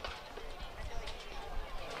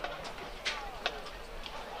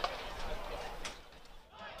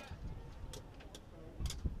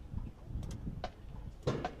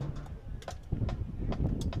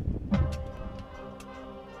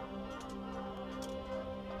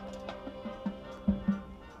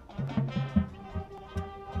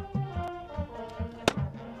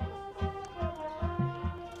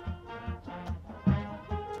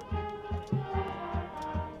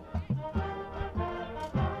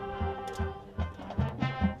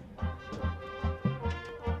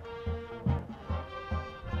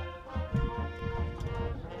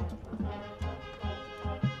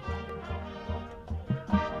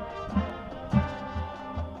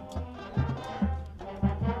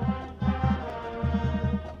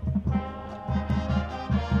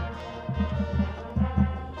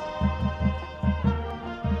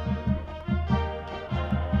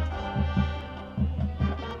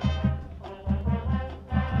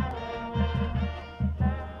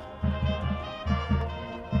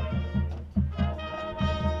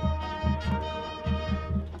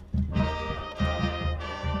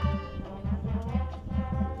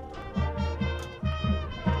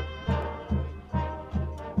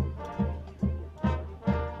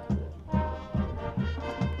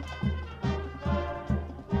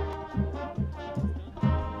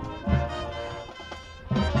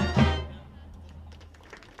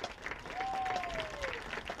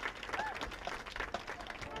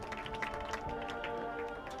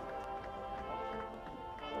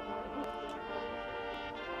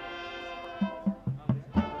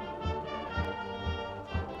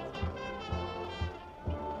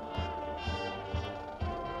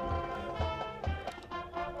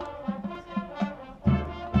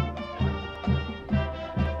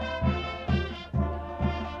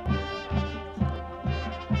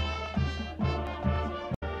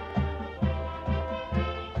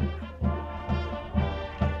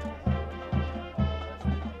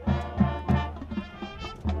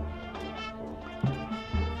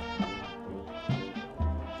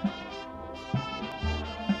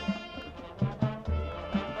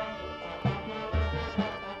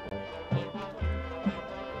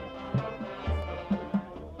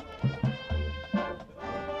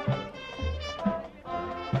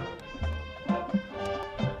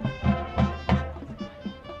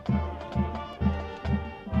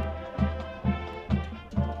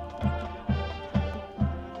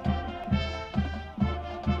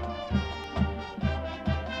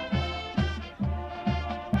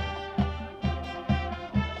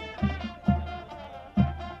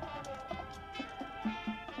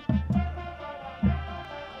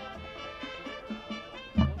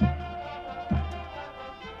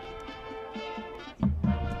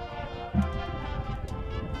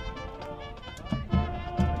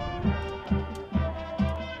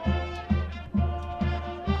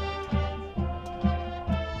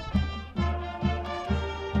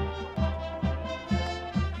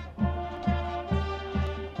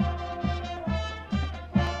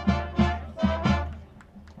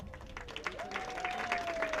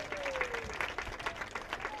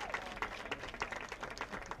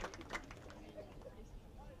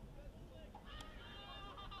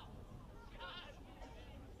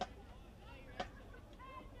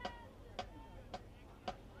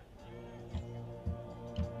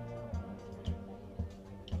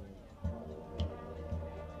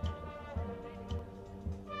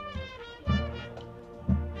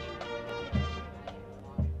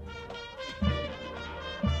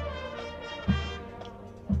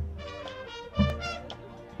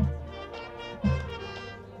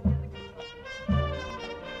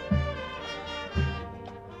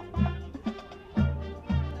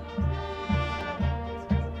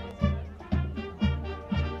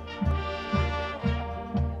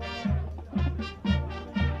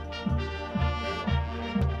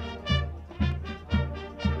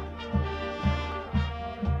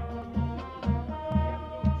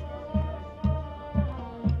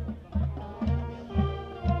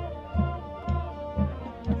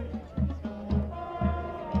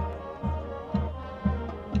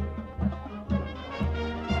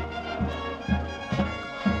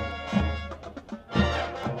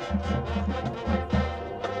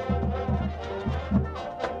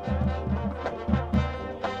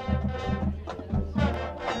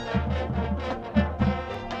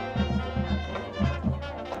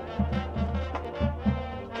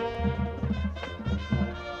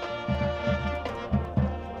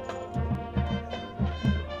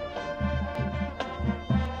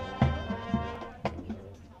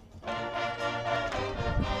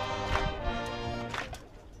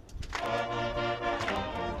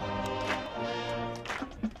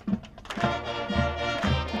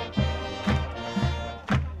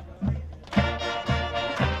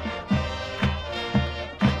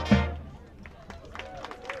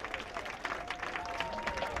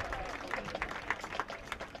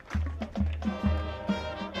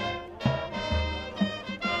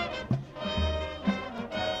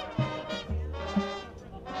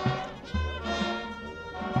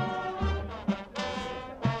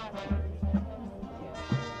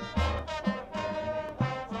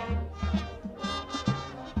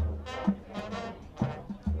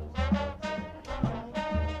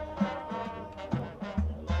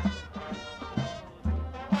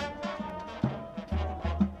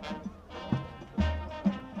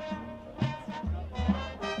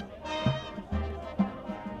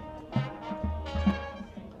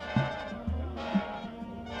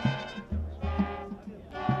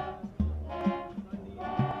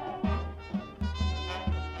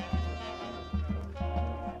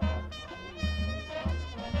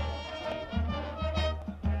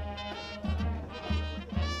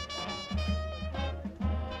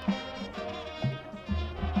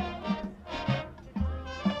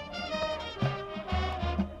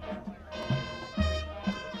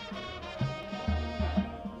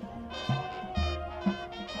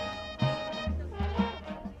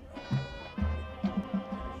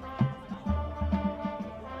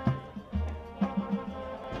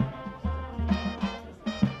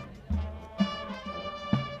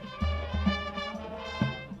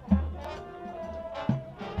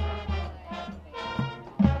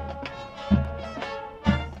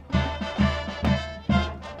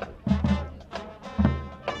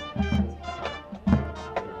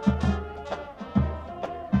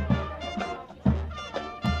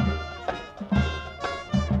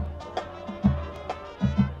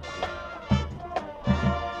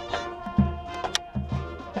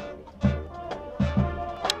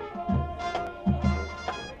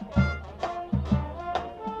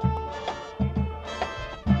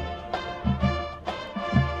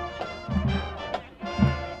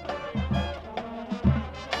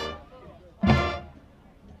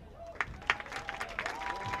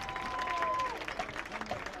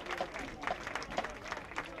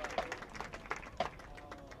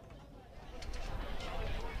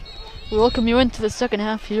 We welcome you into the second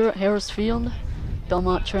half here at Harris Field.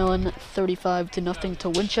 Belmont trailing 35-0 to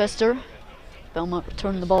Winchester. Belmont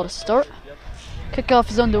returning the ball to start. Kickoff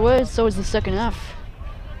is underway, so is the second half.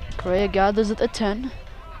 Correa gathers at the 10.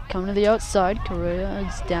 Coming to the outside, Correa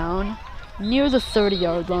is down near the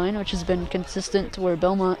 30-yard line, which has been consistent to where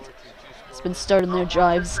Belmont has been starting their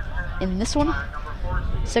drives in this one.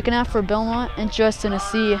 Second half for Belmont, interesting to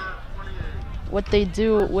see what they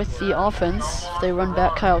do with the offense. If they run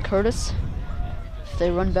back Kyle Curtis, if they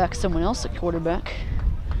run back someone else at quarterback.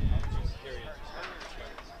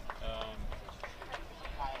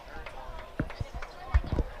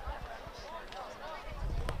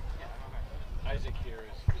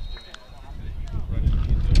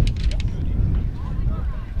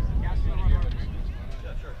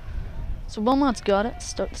 So Belmont's got it.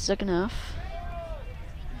 Start the second half.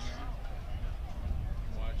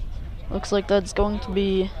 Looks like that's going to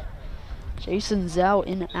be Jason Zhao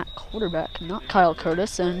in at quarterback, not Kyle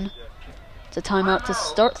Curtis, and it's a timeout to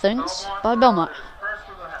start things by Belmont.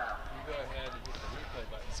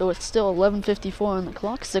 So it's still 11:54 on the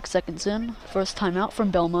clock, 6 seconds in. First timeout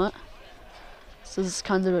from Belmont. So this is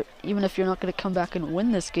kind of, even if you're not going to come back and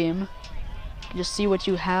win this game, you just see what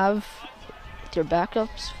you have with your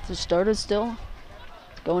backups, the starters still,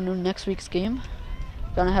 going into next week's game.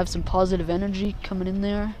 Gonna have some positive energy coming in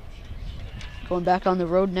there. Going back on the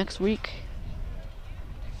road next week.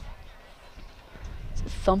 It's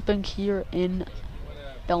thumping here in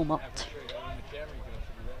Belmont.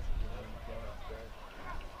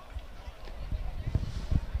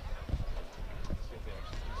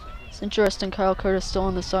 It's interesting, Kyle Curtis still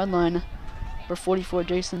on the sideline. For 44,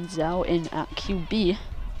 Jason Zhao in at QB.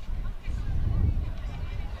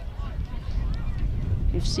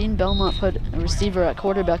 We've seen Belmont put a receiver at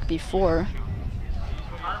quarterback before.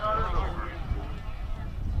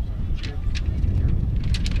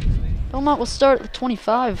 Belmont will start at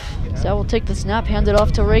 25. Zhao will take the snap, hand it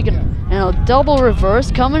off to Reagan. And a double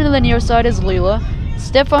reverse. Coming to the near side is Leela.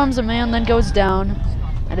 Stiff arms a man, then goes down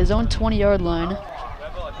at his own 20-yard line.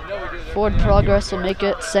 Forward progress will make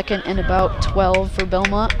it second and about 12 for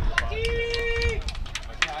Belmont.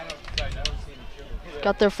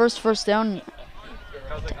 Got their first down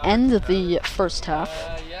to end the first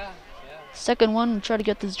half. Second one, try to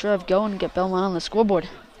get this drive going and get Belmont on the scoreboard.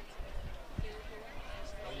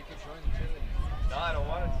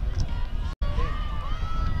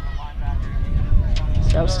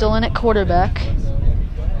 So still in at quarterback.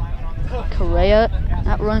 Correa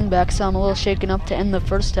at running back, saw him a little shaken up to end the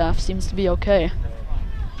first half. Seems to be okay.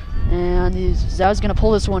 And Zhao's going to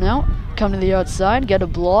pull this one out, come to the outside, get a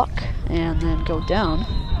block, and then go down.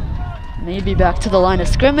 Maybe back to the line of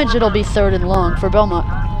scrimmage. It'll be third and long for Belmont.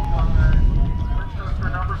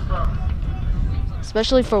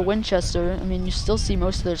 Especially for Winchester. I mean, you still see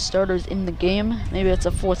most of their starters in the game. Maybe it's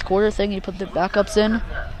a fourth quarter thing. You put the backups in.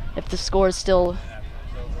 If the score is still,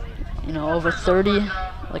 you know, over 30,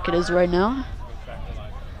 like it is right now.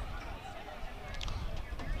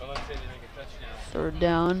 Third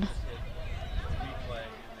down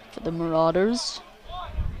for the Marauders.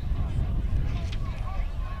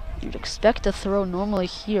 You'd expect to throw normally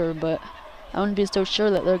here, but I wouldn't be so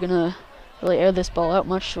sure that they're going to really air this ball out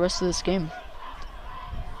much the rest of this game.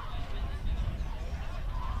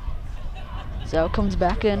 Zhao comes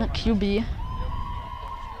back in at QB.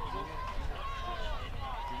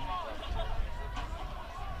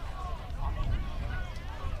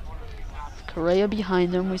 Correa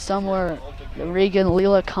behind him. We saw more the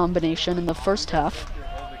Reagan-Leela combination in the first half.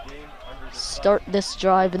 Start this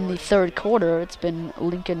drive in the third quarter. It's been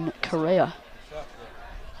Lincoln Correa.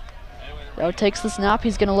 Zhao takes the snap.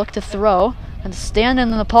 He's going to look to throw. And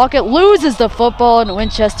standing in the pocket, loses the football, and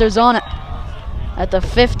Winchester's on it. At the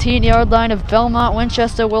 15-yard line of Belmont,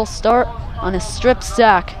 Winchester will start on a strip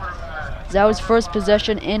sack. Zhao's first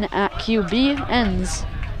possession in at QB ends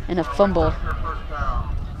in a fumble.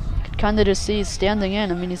 Kind of just see he's standing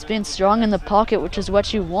in. I mean, he's being strong in the pocket, which is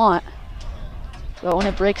what you want. But when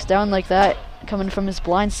it breaks down like that, coming from his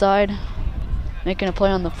blind side, making a play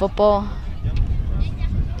on the football,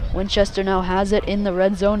 Winchester now has it in the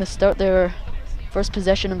red zone to start their first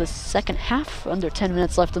possession of the second half. Under 10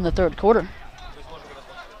 minutes left in the third quarter.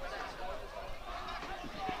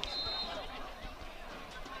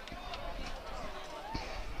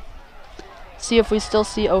 See if we still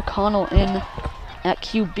see O'Connell in at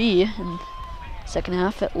QB in second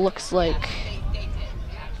half. It looks like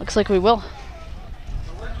we will.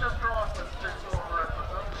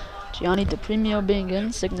 Gianni DePremio being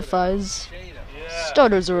in signifies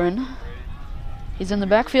starters are in. He's in the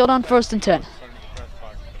backfield on 1st and 10.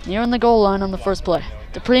 Nearing the goal line on the first play.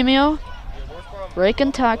 DePremio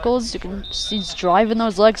breaking tackles. You can see he's driving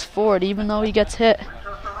those legs forward even though he gets hit.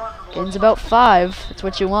 Gains about 5. That's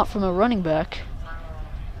what you want from a running back.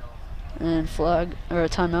 And flag, or a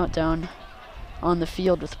timeout down on the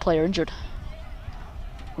field with the player injured.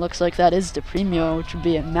 Looks like that is DePremio, which would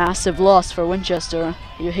be a massive loss for Winchester.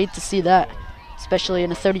 You hate to see that, especially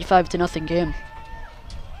in a 35-0 game.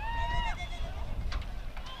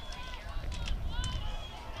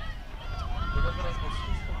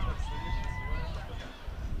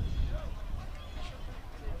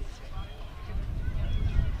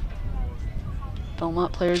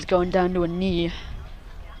 Belmont players going down to a knee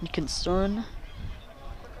in concern.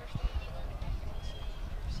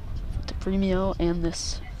 DePremio and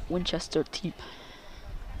this Winchester team.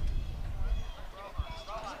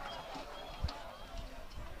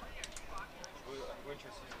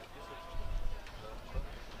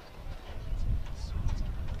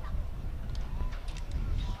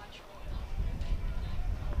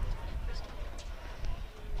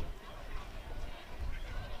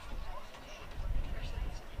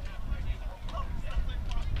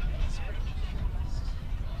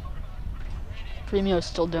 Premio's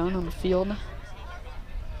still down on the field.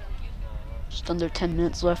 Just under 10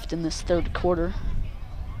 minutes left in this third quarter.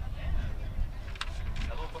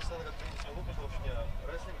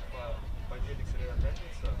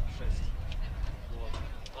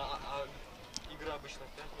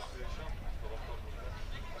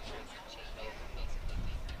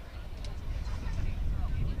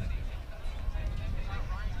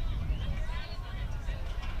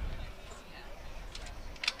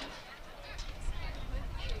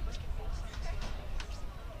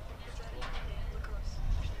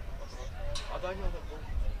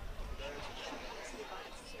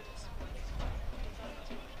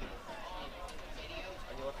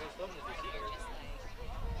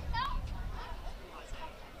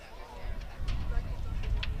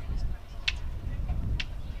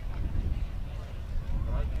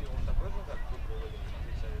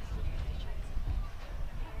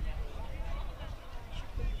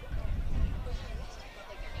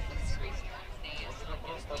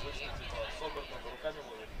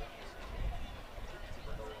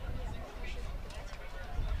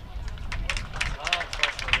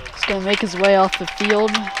 He's gonna make his way off the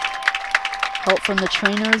field. Help from the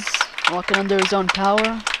trainers, walking under his own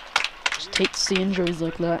power. Just hate to see injuries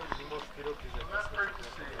like that.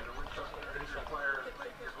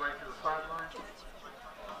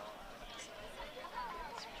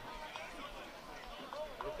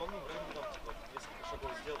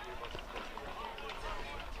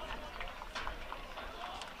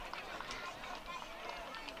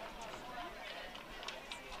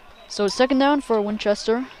 So second down for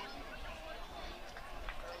Winchester.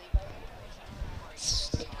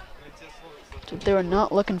 What they were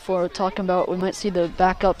not looking for, talking about we might see the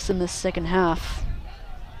backups in this second half.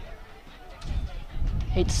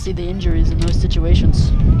 Hate to see the injuries in those situations.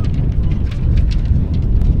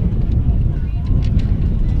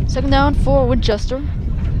 Second down for Winchester.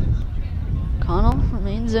 Connell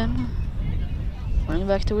remains in. Running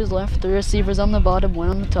back to his left. 3 receivers on the bottom, 1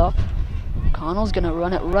 on the top. O'Connell's gonna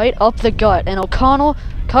run it right up the gut, and O'Connell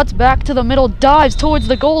cuts back to the middle, dives towards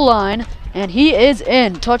the goal line, and he is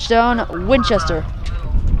in. Touchdown, Winchester.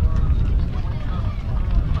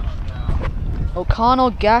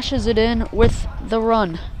 O'Connell gashes it in with the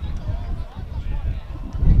run.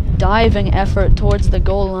 Diving effort towards the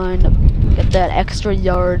goal line, get that extra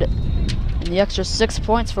yard, and the extra 6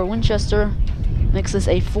 points for Winchester makes this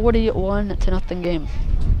a 41-0 game.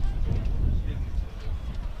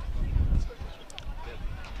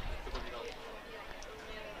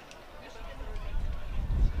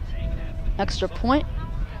 Extra point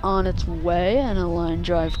on its way, and a line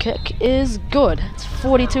drive kick is good. It's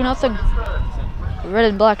 42-0. Red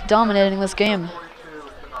and black dominating this game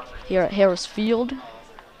here at Harris Field.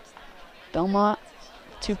 Belmont,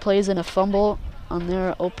 2 plays and a fumble on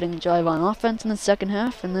their opening drive on offense in the second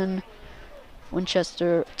half, and then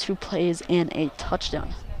Winchester, 2 plays and a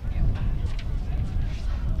touchdown.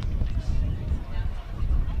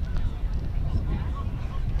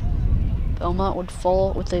 Belmont would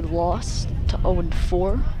fall with a loss to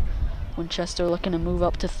 0-4. Winchester looking to move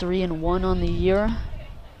up to 3-1 on the year.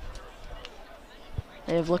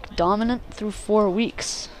 They have looked dominant through 4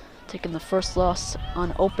 weeks, taking the first loss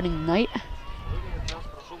on opening night.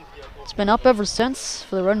 It's been up ever since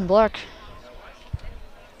for the red and black.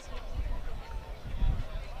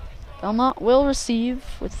 Belmont will receive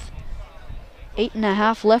with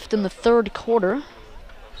 8.5 left in the third quarter.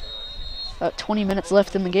 About 20 minutes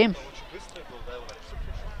left in the game.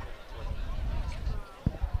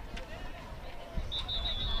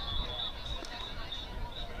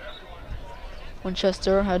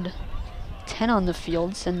 Winchester had 10 on the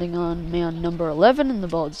field, sending on man number 11, and the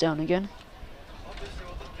ball is down again.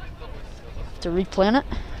 To replant it,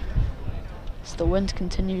 as the wind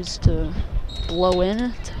continues to blow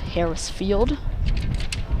in to Harris Field.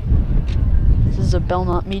 This is a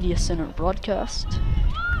Belmont Media Center broadcast.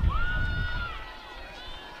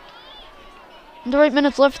 Under 8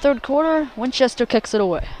 minutes left, third quarter, Winchester kicks it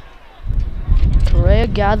away. Correa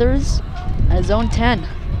gathers at his own 10.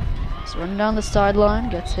 He's running down the sideline,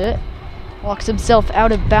 gets hit, walks himself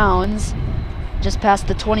out of bounds, just past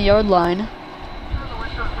the 20-yard line.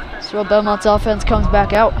 So Belmont's offense comes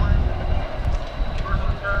back out.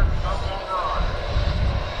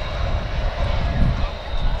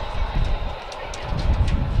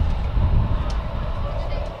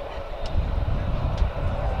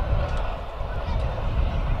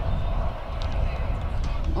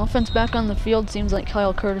 Offense back on the field. Seems like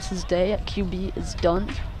Kyle Curtis's day at QB is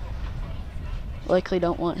done. Likely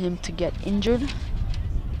don't want him to get injured.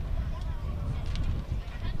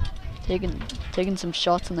 Taking some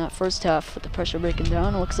shots in that first half with the pressure breaking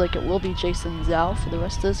down. It looks like it will be Jason Zhao for the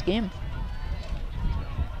rest of this game.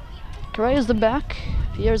 Correa's the back.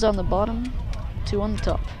 Pierre's on the bottom. 2 on the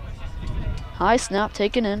top. High snap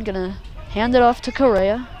taken in. Gonna hand it off to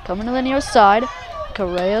Correa. Coming to the near side.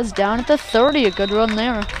 Correa's down at the 30. A good run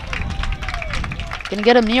there. Gonna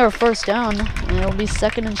get him near a first down. And it'll be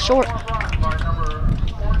second and short.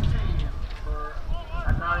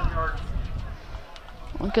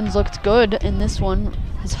 Lincoln's looked good in this one.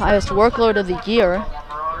 His highest workload of the year.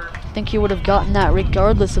 I think he would have gotten that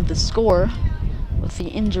regardless of the score, with the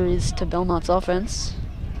injuries to Belmont's offense.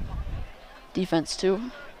 Defense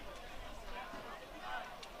too.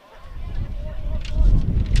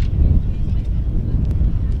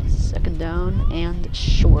 Second down and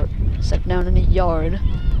short. Second down and a yard.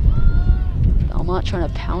 Belmont trying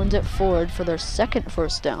to pound it forward for their second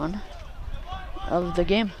first down of the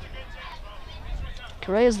game.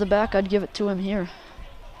 Correa's the back. I'd give it to him here.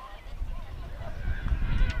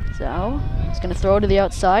 Zhao is going to throw to the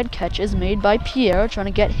outside. Catch is made by Pierre, trying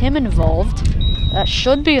to get him involved. That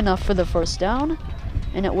should be enough for the first down,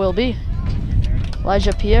 and it will be.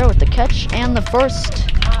 Elijah Pierre with the catch and the first.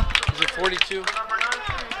 Is it 42?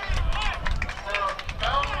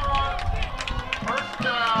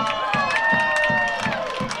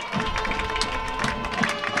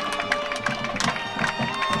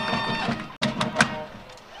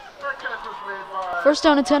 First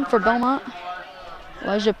down and 10 for Belmont.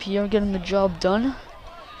 Elijah Pierre getting the job done.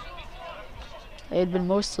 They had been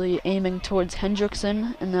mostly aiming towards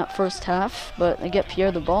Hendrickson in that first half, but they get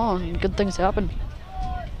Pierre the ball and good things happen.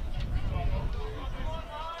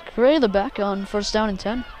 Correa the back on first down and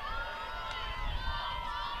 10.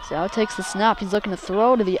 Zhao takes the snap. He's looking to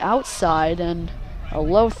throw to the outside, and a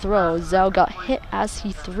low throw. Zhao got hit as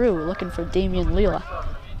he threw, looking for Damian Lila.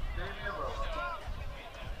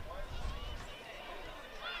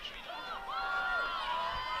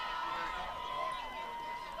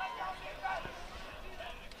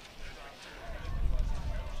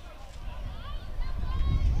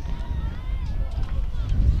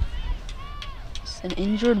 An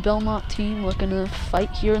injured Belmont team looking to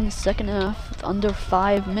fight here in the second half with under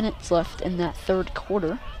 5 minutes left in that third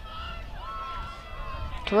quarter.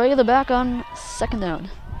 Correa the back on second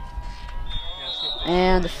down.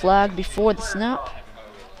 And a flag before the snap.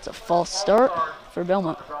 It's a false start for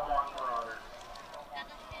Belmont.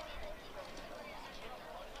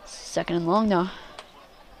 Second and long now.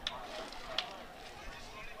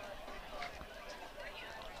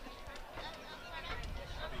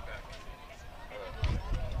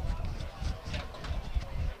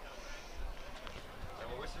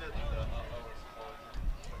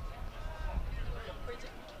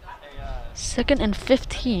 Second and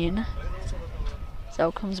 15.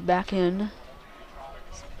 Zhao comes back in.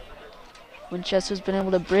 Winchester's been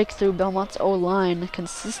able to break through Belmont's O-line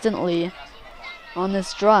consistently on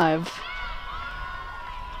this drive.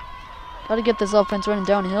 Gotta get this offense running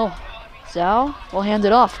downhill. Zhao will hand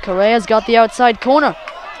it off. Correa's got the outside corner.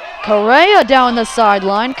 Correa down the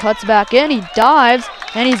sideline, cuts back in, he dives,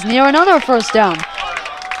 and he's near another first down.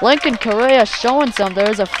 Lincoln Correa showing some.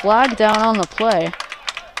 There's a flag down on the play.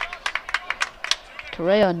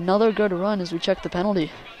 Correa, another good run as we check the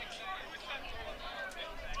penalty.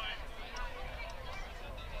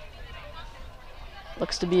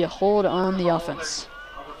 Looks to be a hold on the offense.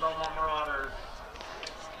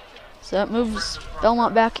 So that moves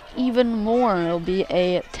Belmont back even more. It'll be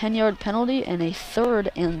a 10-yard penalty and a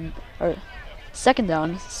second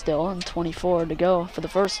down still, and 24 to go for the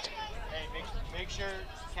first. Hey, make sure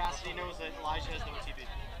Cassidy knows that Elijah has no TV.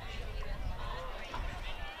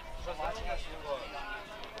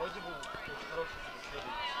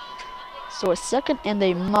 So a second and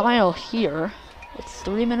a mile here. It's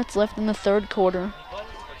 3 minutes left in the third quarter.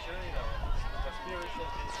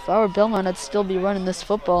 If I were Belmont, I'd still be running this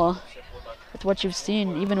football. With what you've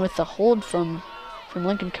seen, even with the hold from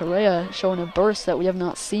Lincoln Correa, showing a burst that we have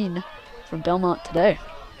not seen from Belmont today.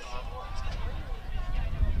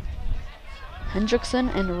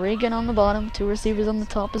 Hendrickson and Reagan on the bottom, 2 receivers on the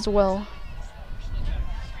top as well.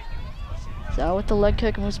 Zhao with the leg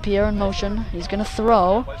kick, moves Pierre in motion. He's gonna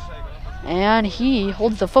throw, and he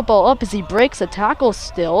holds the football up as he breaks a tackle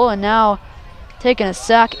still, and now taking a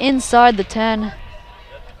sack inside the 10.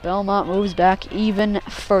 Belmont moves back even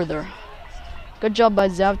further. Good job by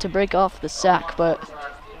Zhao to break off the sack, but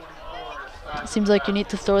it seems like you need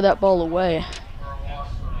to throw that ball away.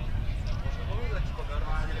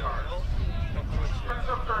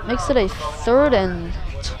 Makes it a 3rd and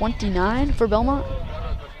 29 for Belmont.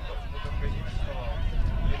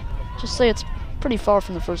 Just say it's pretty far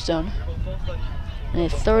from the first down. And a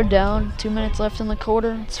 3rd down, 2 minutes left in the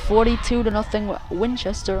quarter. It's 42-0 with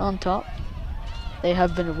Winchester on top. They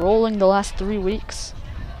have been rolling the last 3 weeks.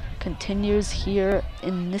 Continues here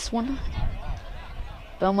in this one.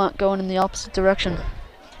 Belmont going in the opposite direction.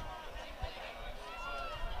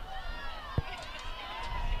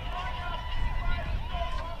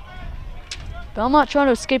 Belmont trying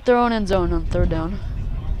to escape their own end zone on 3rd down.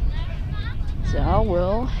 Zhao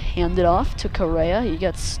will hand it off to Correa. He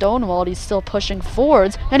gets stonewalled. He's still pushing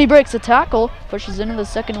forwards, and he breaks a tackle. Pushes into the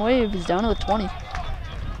second wave. He's down to the 20.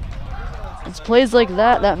 It's plays like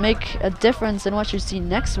that that make a difference in what you see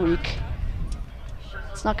next week.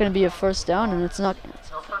 It's not going to be a first down, and it's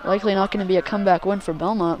likely not going to be a comeback win for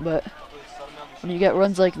Belmont, but when you get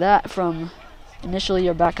runs like that from initially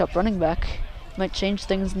your backup running back, it might change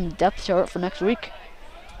things in the depth chart for next week.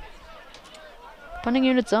 Punting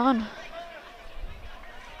units on.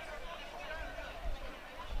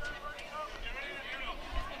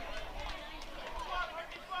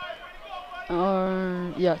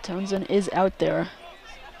 Yeah, Townsend is out there.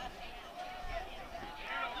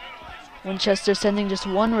 Winchester sending just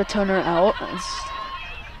 1 returner out. As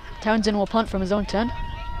Townsend will punt from his own 10.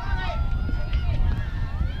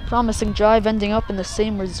 Promising drive ending up in the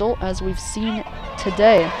same result as we've seen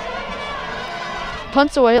today.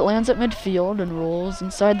 Punts away, it lands at midfield and rolls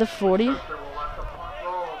inside the 40.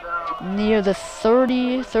 Near the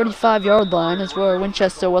 35-yard line is where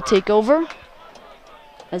Winchester will take over,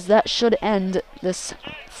 as that should end this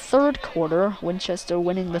 3rd quarter. Winchester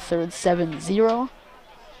winning the 3rd 7-0.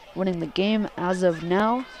 Winning the game as of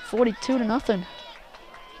now, 42-0.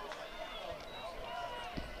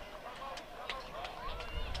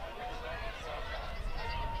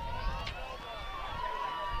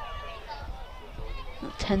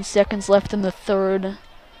 Now 10 seconds left in the 3rd.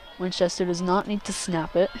 Winchester does not need to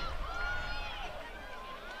snap it.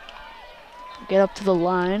 Get up to the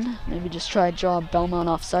line. Maybe just try to draw Belmont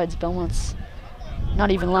offsides. Belmont's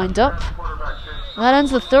not even lined up. And that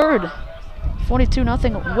ends the 3rd.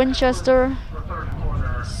 42-0 Winchester.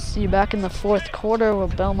 See you back in the 4th quarter where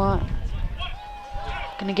Belmont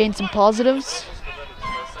gonna gain some positives.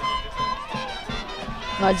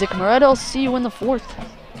 Issac Meretta, I'll see you in the 4th.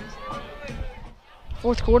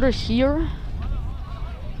 4th quarter here.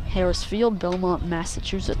 Harris Field, Belmont,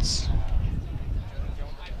 Massachusetts.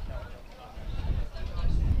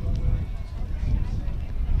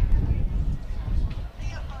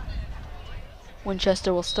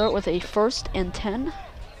 Winchester will start with a 1st and 10.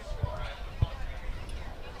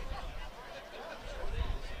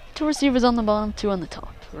 2 receivers on the bottom, 2 on the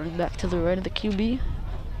top. Running back to the right of the QB.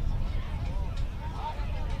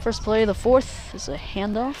 First play of the 4th is a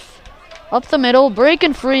handoff. Up the middle,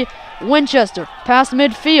 breaking free. Winchester past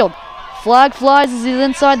midfield. Flag flies as he's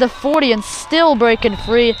inside the 40 and still breaking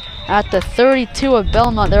free at the 32 of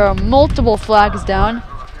Belmont. There are multiple flags down.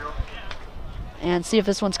 And see if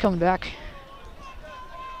this one's coming back.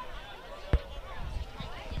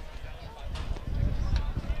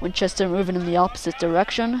 Winchester moving in the opposite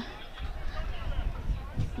direction.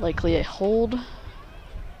 Likely a hold.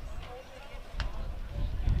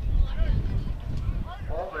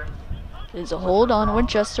 Is a hold on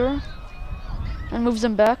Winchester. And moves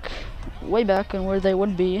them back, way back and where they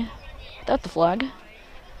would be without the flag.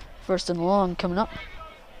 1st and long coming up.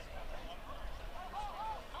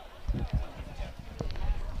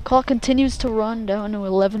 Clock continues to run, down to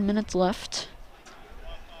 11 minutes left.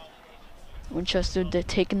 Winchester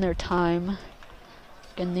taking their time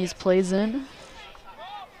getting these plays in.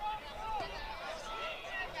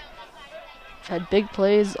 Had big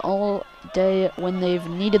plays all day when they've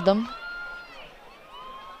needed them.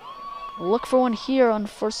 We'll look for one here on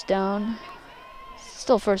first down.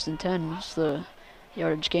 Still 1st and 10, just the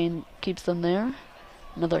yardage gain keeps them there.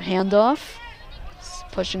 Another handoff.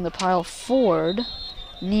 Pushing the pile forward.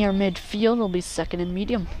 Near midfield will be 2nd and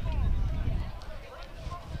medium.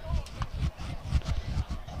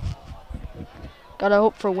 Gotta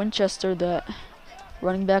hope for Winchester that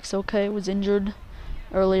running back's okay, was injured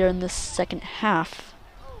earlier in this second half.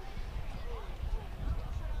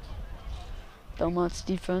 Belmont's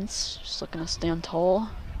defense just looking to stand tall.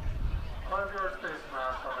 5-yard face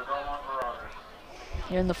mask on the Belmont Marauders.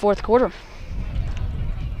 Here in the 4th quarter. It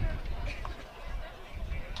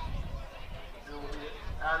will be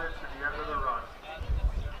added to the end of the run.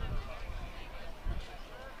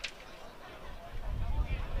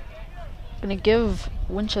 Gonna give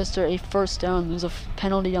Winchester a 1st down. There's a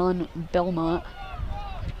penalty on Belmont.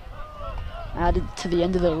 Added to the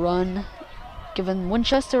end of the run. Giving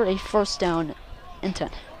Winchester a 1st down and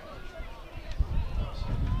 10.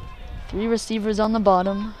 3 receivers on the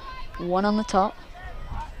bottom, 1 on the top.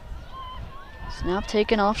 Snap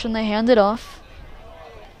taken, option, they hand it off.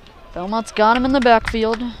 Belmont's got him in the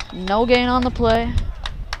backfield. No gain on the play.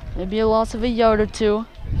 Maybe a loss of a yard or 2.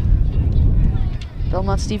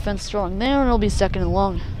 Belmont's defense strong there, and it'll be 2nd and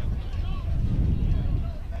long.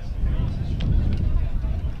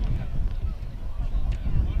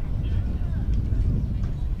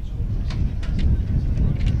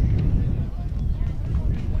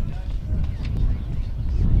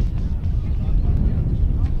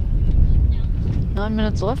 Nine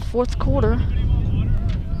minutes left, 4th quarter.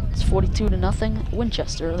 It's 42-0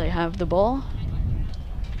 Winchester. They have the ball.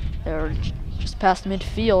 They're just past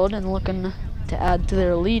midfield and looking to add to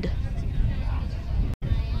their lead.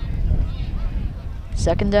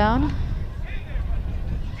 2nd down.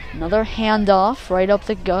 Another handoff right up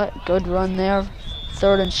the gut. Good run there.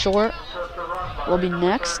 3rd and short will be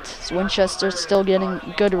next. So Winchester still getting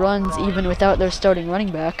good runs even without their starting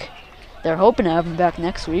running back. They're hoping to have him back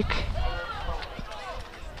next week.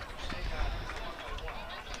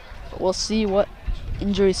 But we'll see what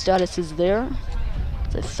injury status is there.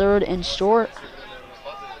 It's a 3rd and short.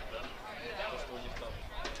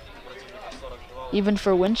 Even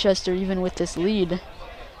for Winchester, even with this lead,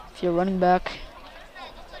 if your running back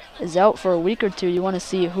is out for a week or 2, you want to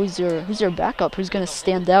see who's your backup, who's going to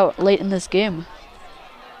stand out late in this game.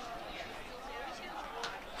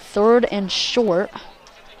 3rd and short.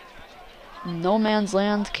 No man's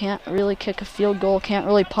land, can't really kick a field goal, can't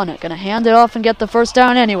really punt it. Gonna hand it off and get the 1st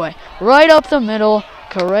down anyway. Right up the middle.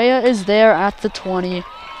 Correa is there at the 20.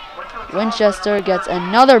 Winchester gets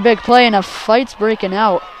another big play and a fight's breaking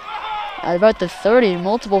out. At about the 30,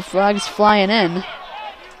 multiple flags flying in.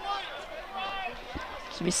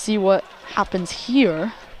 So we see what happens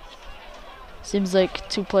here. Seems like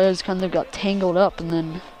 2 players kind of got tangled up and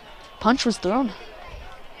then punch was thrown.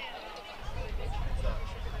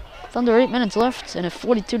 It's under 8 minutes left in a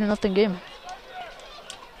 42-0 game.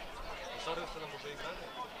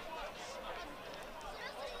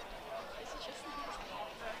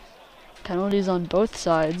 Penalties on both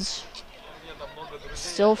sides.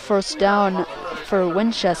 Still 1st down for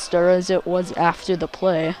Winchester as it was after the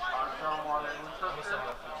play.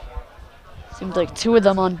 Seems like 2 of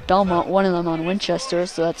them on Belmont, 1 of them on Winchester,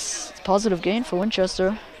 so that's a positive gain for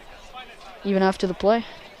Winchester, even after the play.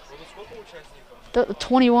 The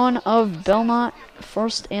 21 of Belmont,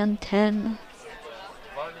 1st and 10.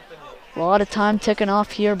 A lot of time ticking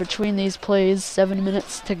off here between these plays, 7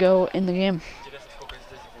 minutes to go in the game.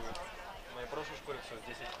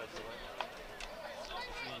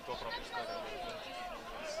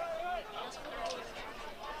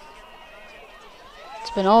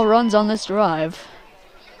 It's been all runs on this drive.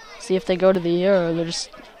 See if they go to the air or they're just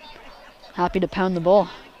happy to pound the ball.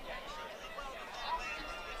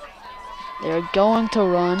 They're going to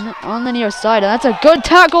run on the near side, and that's a good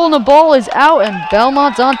tackle, and the ball is out, and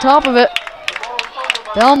Belmont's on top of it.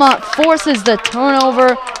 Belmont forces the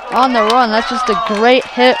turnover on the run. That's just a great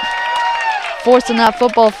hit, forcing that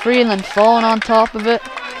football free and then falling on top of it.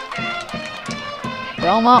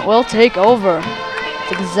 Belmont will take over.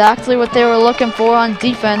 It's exactly what they were looking for on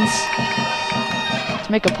defense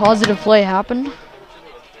to make a positive play happen.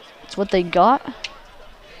 That's what they got.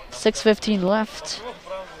 6:15 left.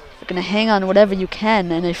 They're going to hang on whatever you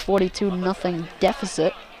can in a 42-0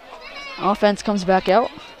 deficit. Offense comes back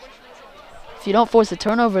out. If you don't force a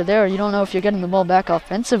turnover there, you don't know if you're getting the ball back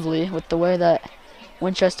offensively with the way that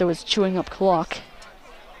Winchester was chewing up clock.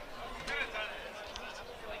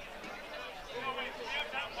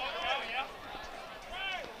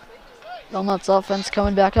 Belmont's offense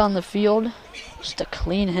coming back on the field. Just a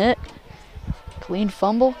clean hit. Clean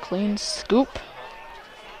fumble, clean scoop.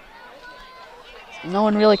 No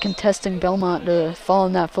one really contesting Belmont to fall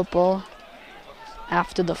in that football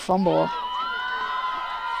after the fumble.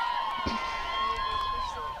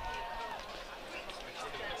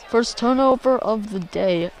 First turnover of the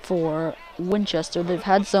day for Winchester. They've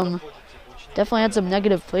had definitely had some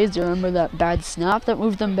negative plays. You remember that bad snap that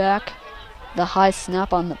moved them back? The high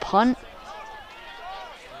snap on the punt.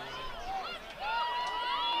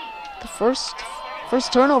 The first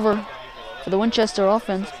turnover for the Winchester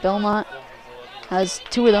offense. Belmont has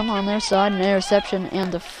 2 of them on their side, an interception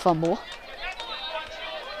and a fumble.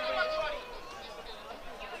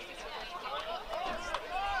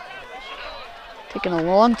 Taking a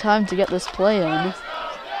long time to get this play in.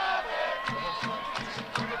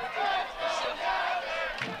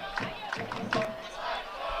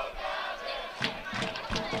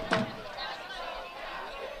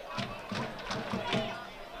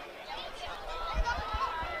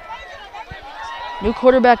 New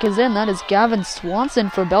quarterback is in. That is Gavin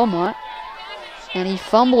Swanson for Belmont. And he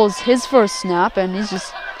fumbles his first snap, and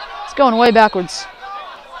he's going way backwards.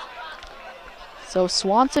 So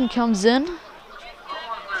Swanson comes in.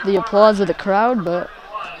 The applause of the crowd, but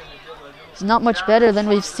it's not much better than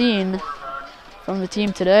we've seen from the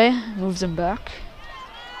team today. Moves him back.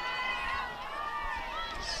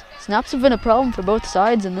 Snaps have been a problem for both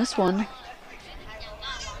sides in this one.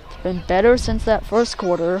 It's been better since that first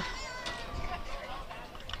quarter.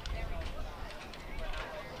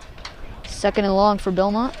 Second and long for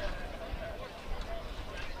Belmont.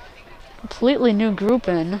 Completely new group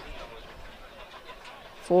in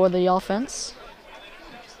for the offense.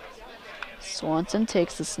 Swanson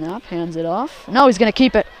takes the snap, hands it off. No, he's going to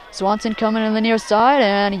keep it. Swanson coming in the near side,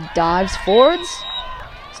 and he dives forwards.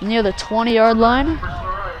 It's near the 20-yard line.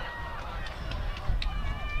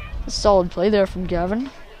 A solid play there from Gavin.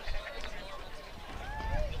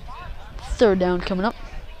 Third down coming up.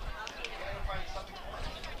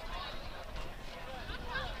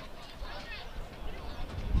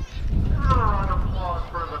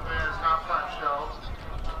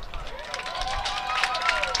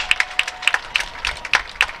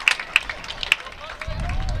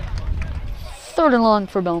 Third and long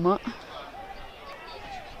for Belmont.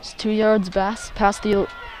 It's 2 yards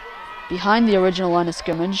behind the original line of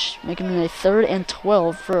scrimmage, making it a 3rd and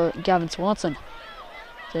 12 for Gavin Swanson.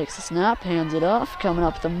 Takes the snap, hands it off, coming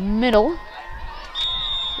up the middle.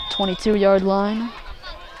 22-yard line.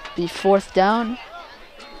 Be 4th down.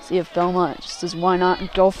 See if Belmont just says why not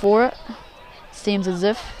and go for it. Seems as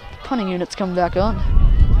if the punting unit's coming back on.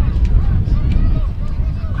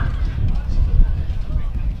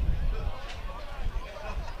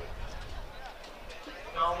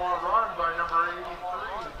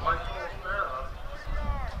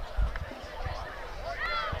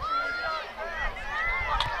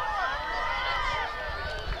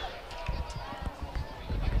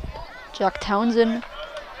 Jack Townsend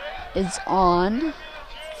is on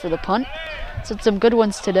for the punt. He's had some good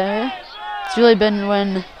ones today. It's really been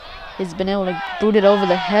when he's been able to boot it over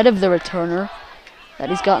the head of the returner that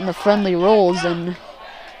he's gotten the friendly rolls and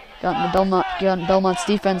gotten Belmont's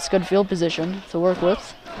defense good field position to work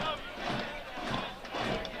with.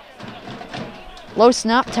 Low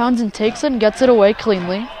snap, Townsend takes it and gets it away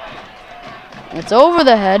cleanly. It's over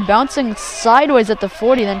the head, bouncing sideways at the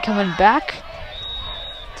 40, then coming back.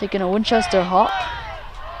 Taking a Winchester hop.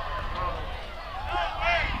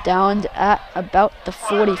 Downed at about the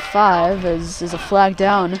 45 is a flag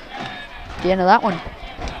down at the end of that one.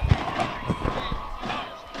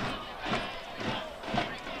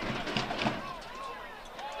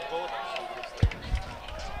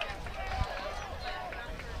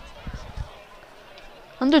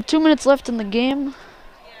 Under 2 minutes left in the game.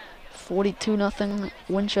 42-0.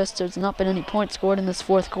 Winchester's not been any points scored in this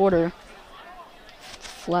 4th quarter.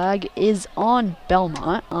 Flag is on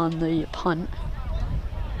Belmont on the punt.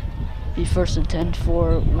 Be 1st and 10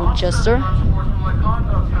 for Winchester.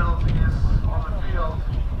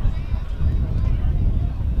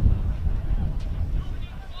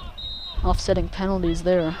 Offsetting penalties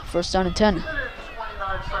there. 1st down and 10.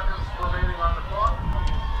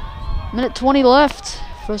 Minute 20 left.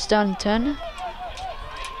 1st down and 10.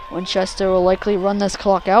 Winchester will likely run this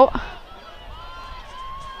clock out.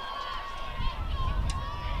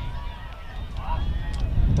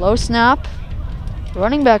 Low snap.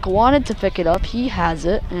 Running back wanted to pick it up. He has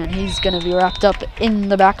it, and he's going to be wrapped up in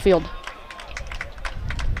the backfield.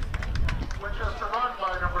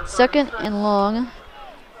 2nd and long.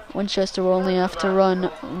 Winchester will only have to run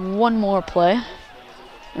one more play,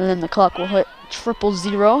 and then the clock will hit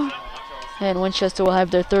 000, and Winchester will have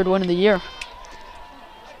their 3rd win of the year.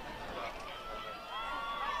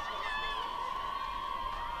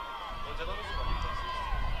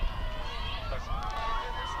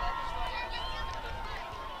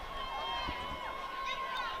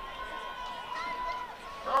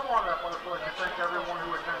 I'd like to thank everyone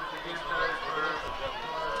who attended the game today for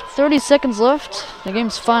their 30 seconds left. The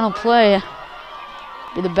game's final play.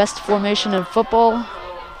 Be the best formation in football.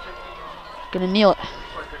 Gonna kneel it.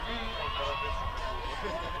 like a knee.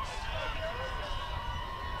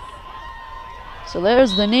 So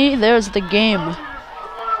there's the knee, there's the game.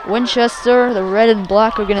 Winchester, the red and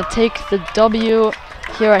black, are gonna take the W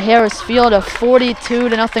here at Harris Field, a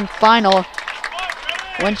 42-0 final.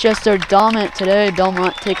 Winchester dominant today.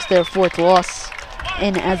 Belmont takes their 4th loss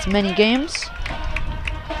in as many games.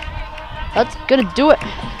 That's gonna do it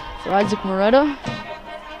for Issac Meretta.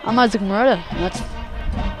 I'm Issac Meretta, and that's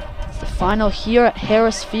the final here at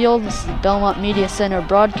Harris Field. This is the Belmont Media Center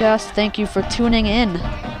broadcast. Thank you for tuning in.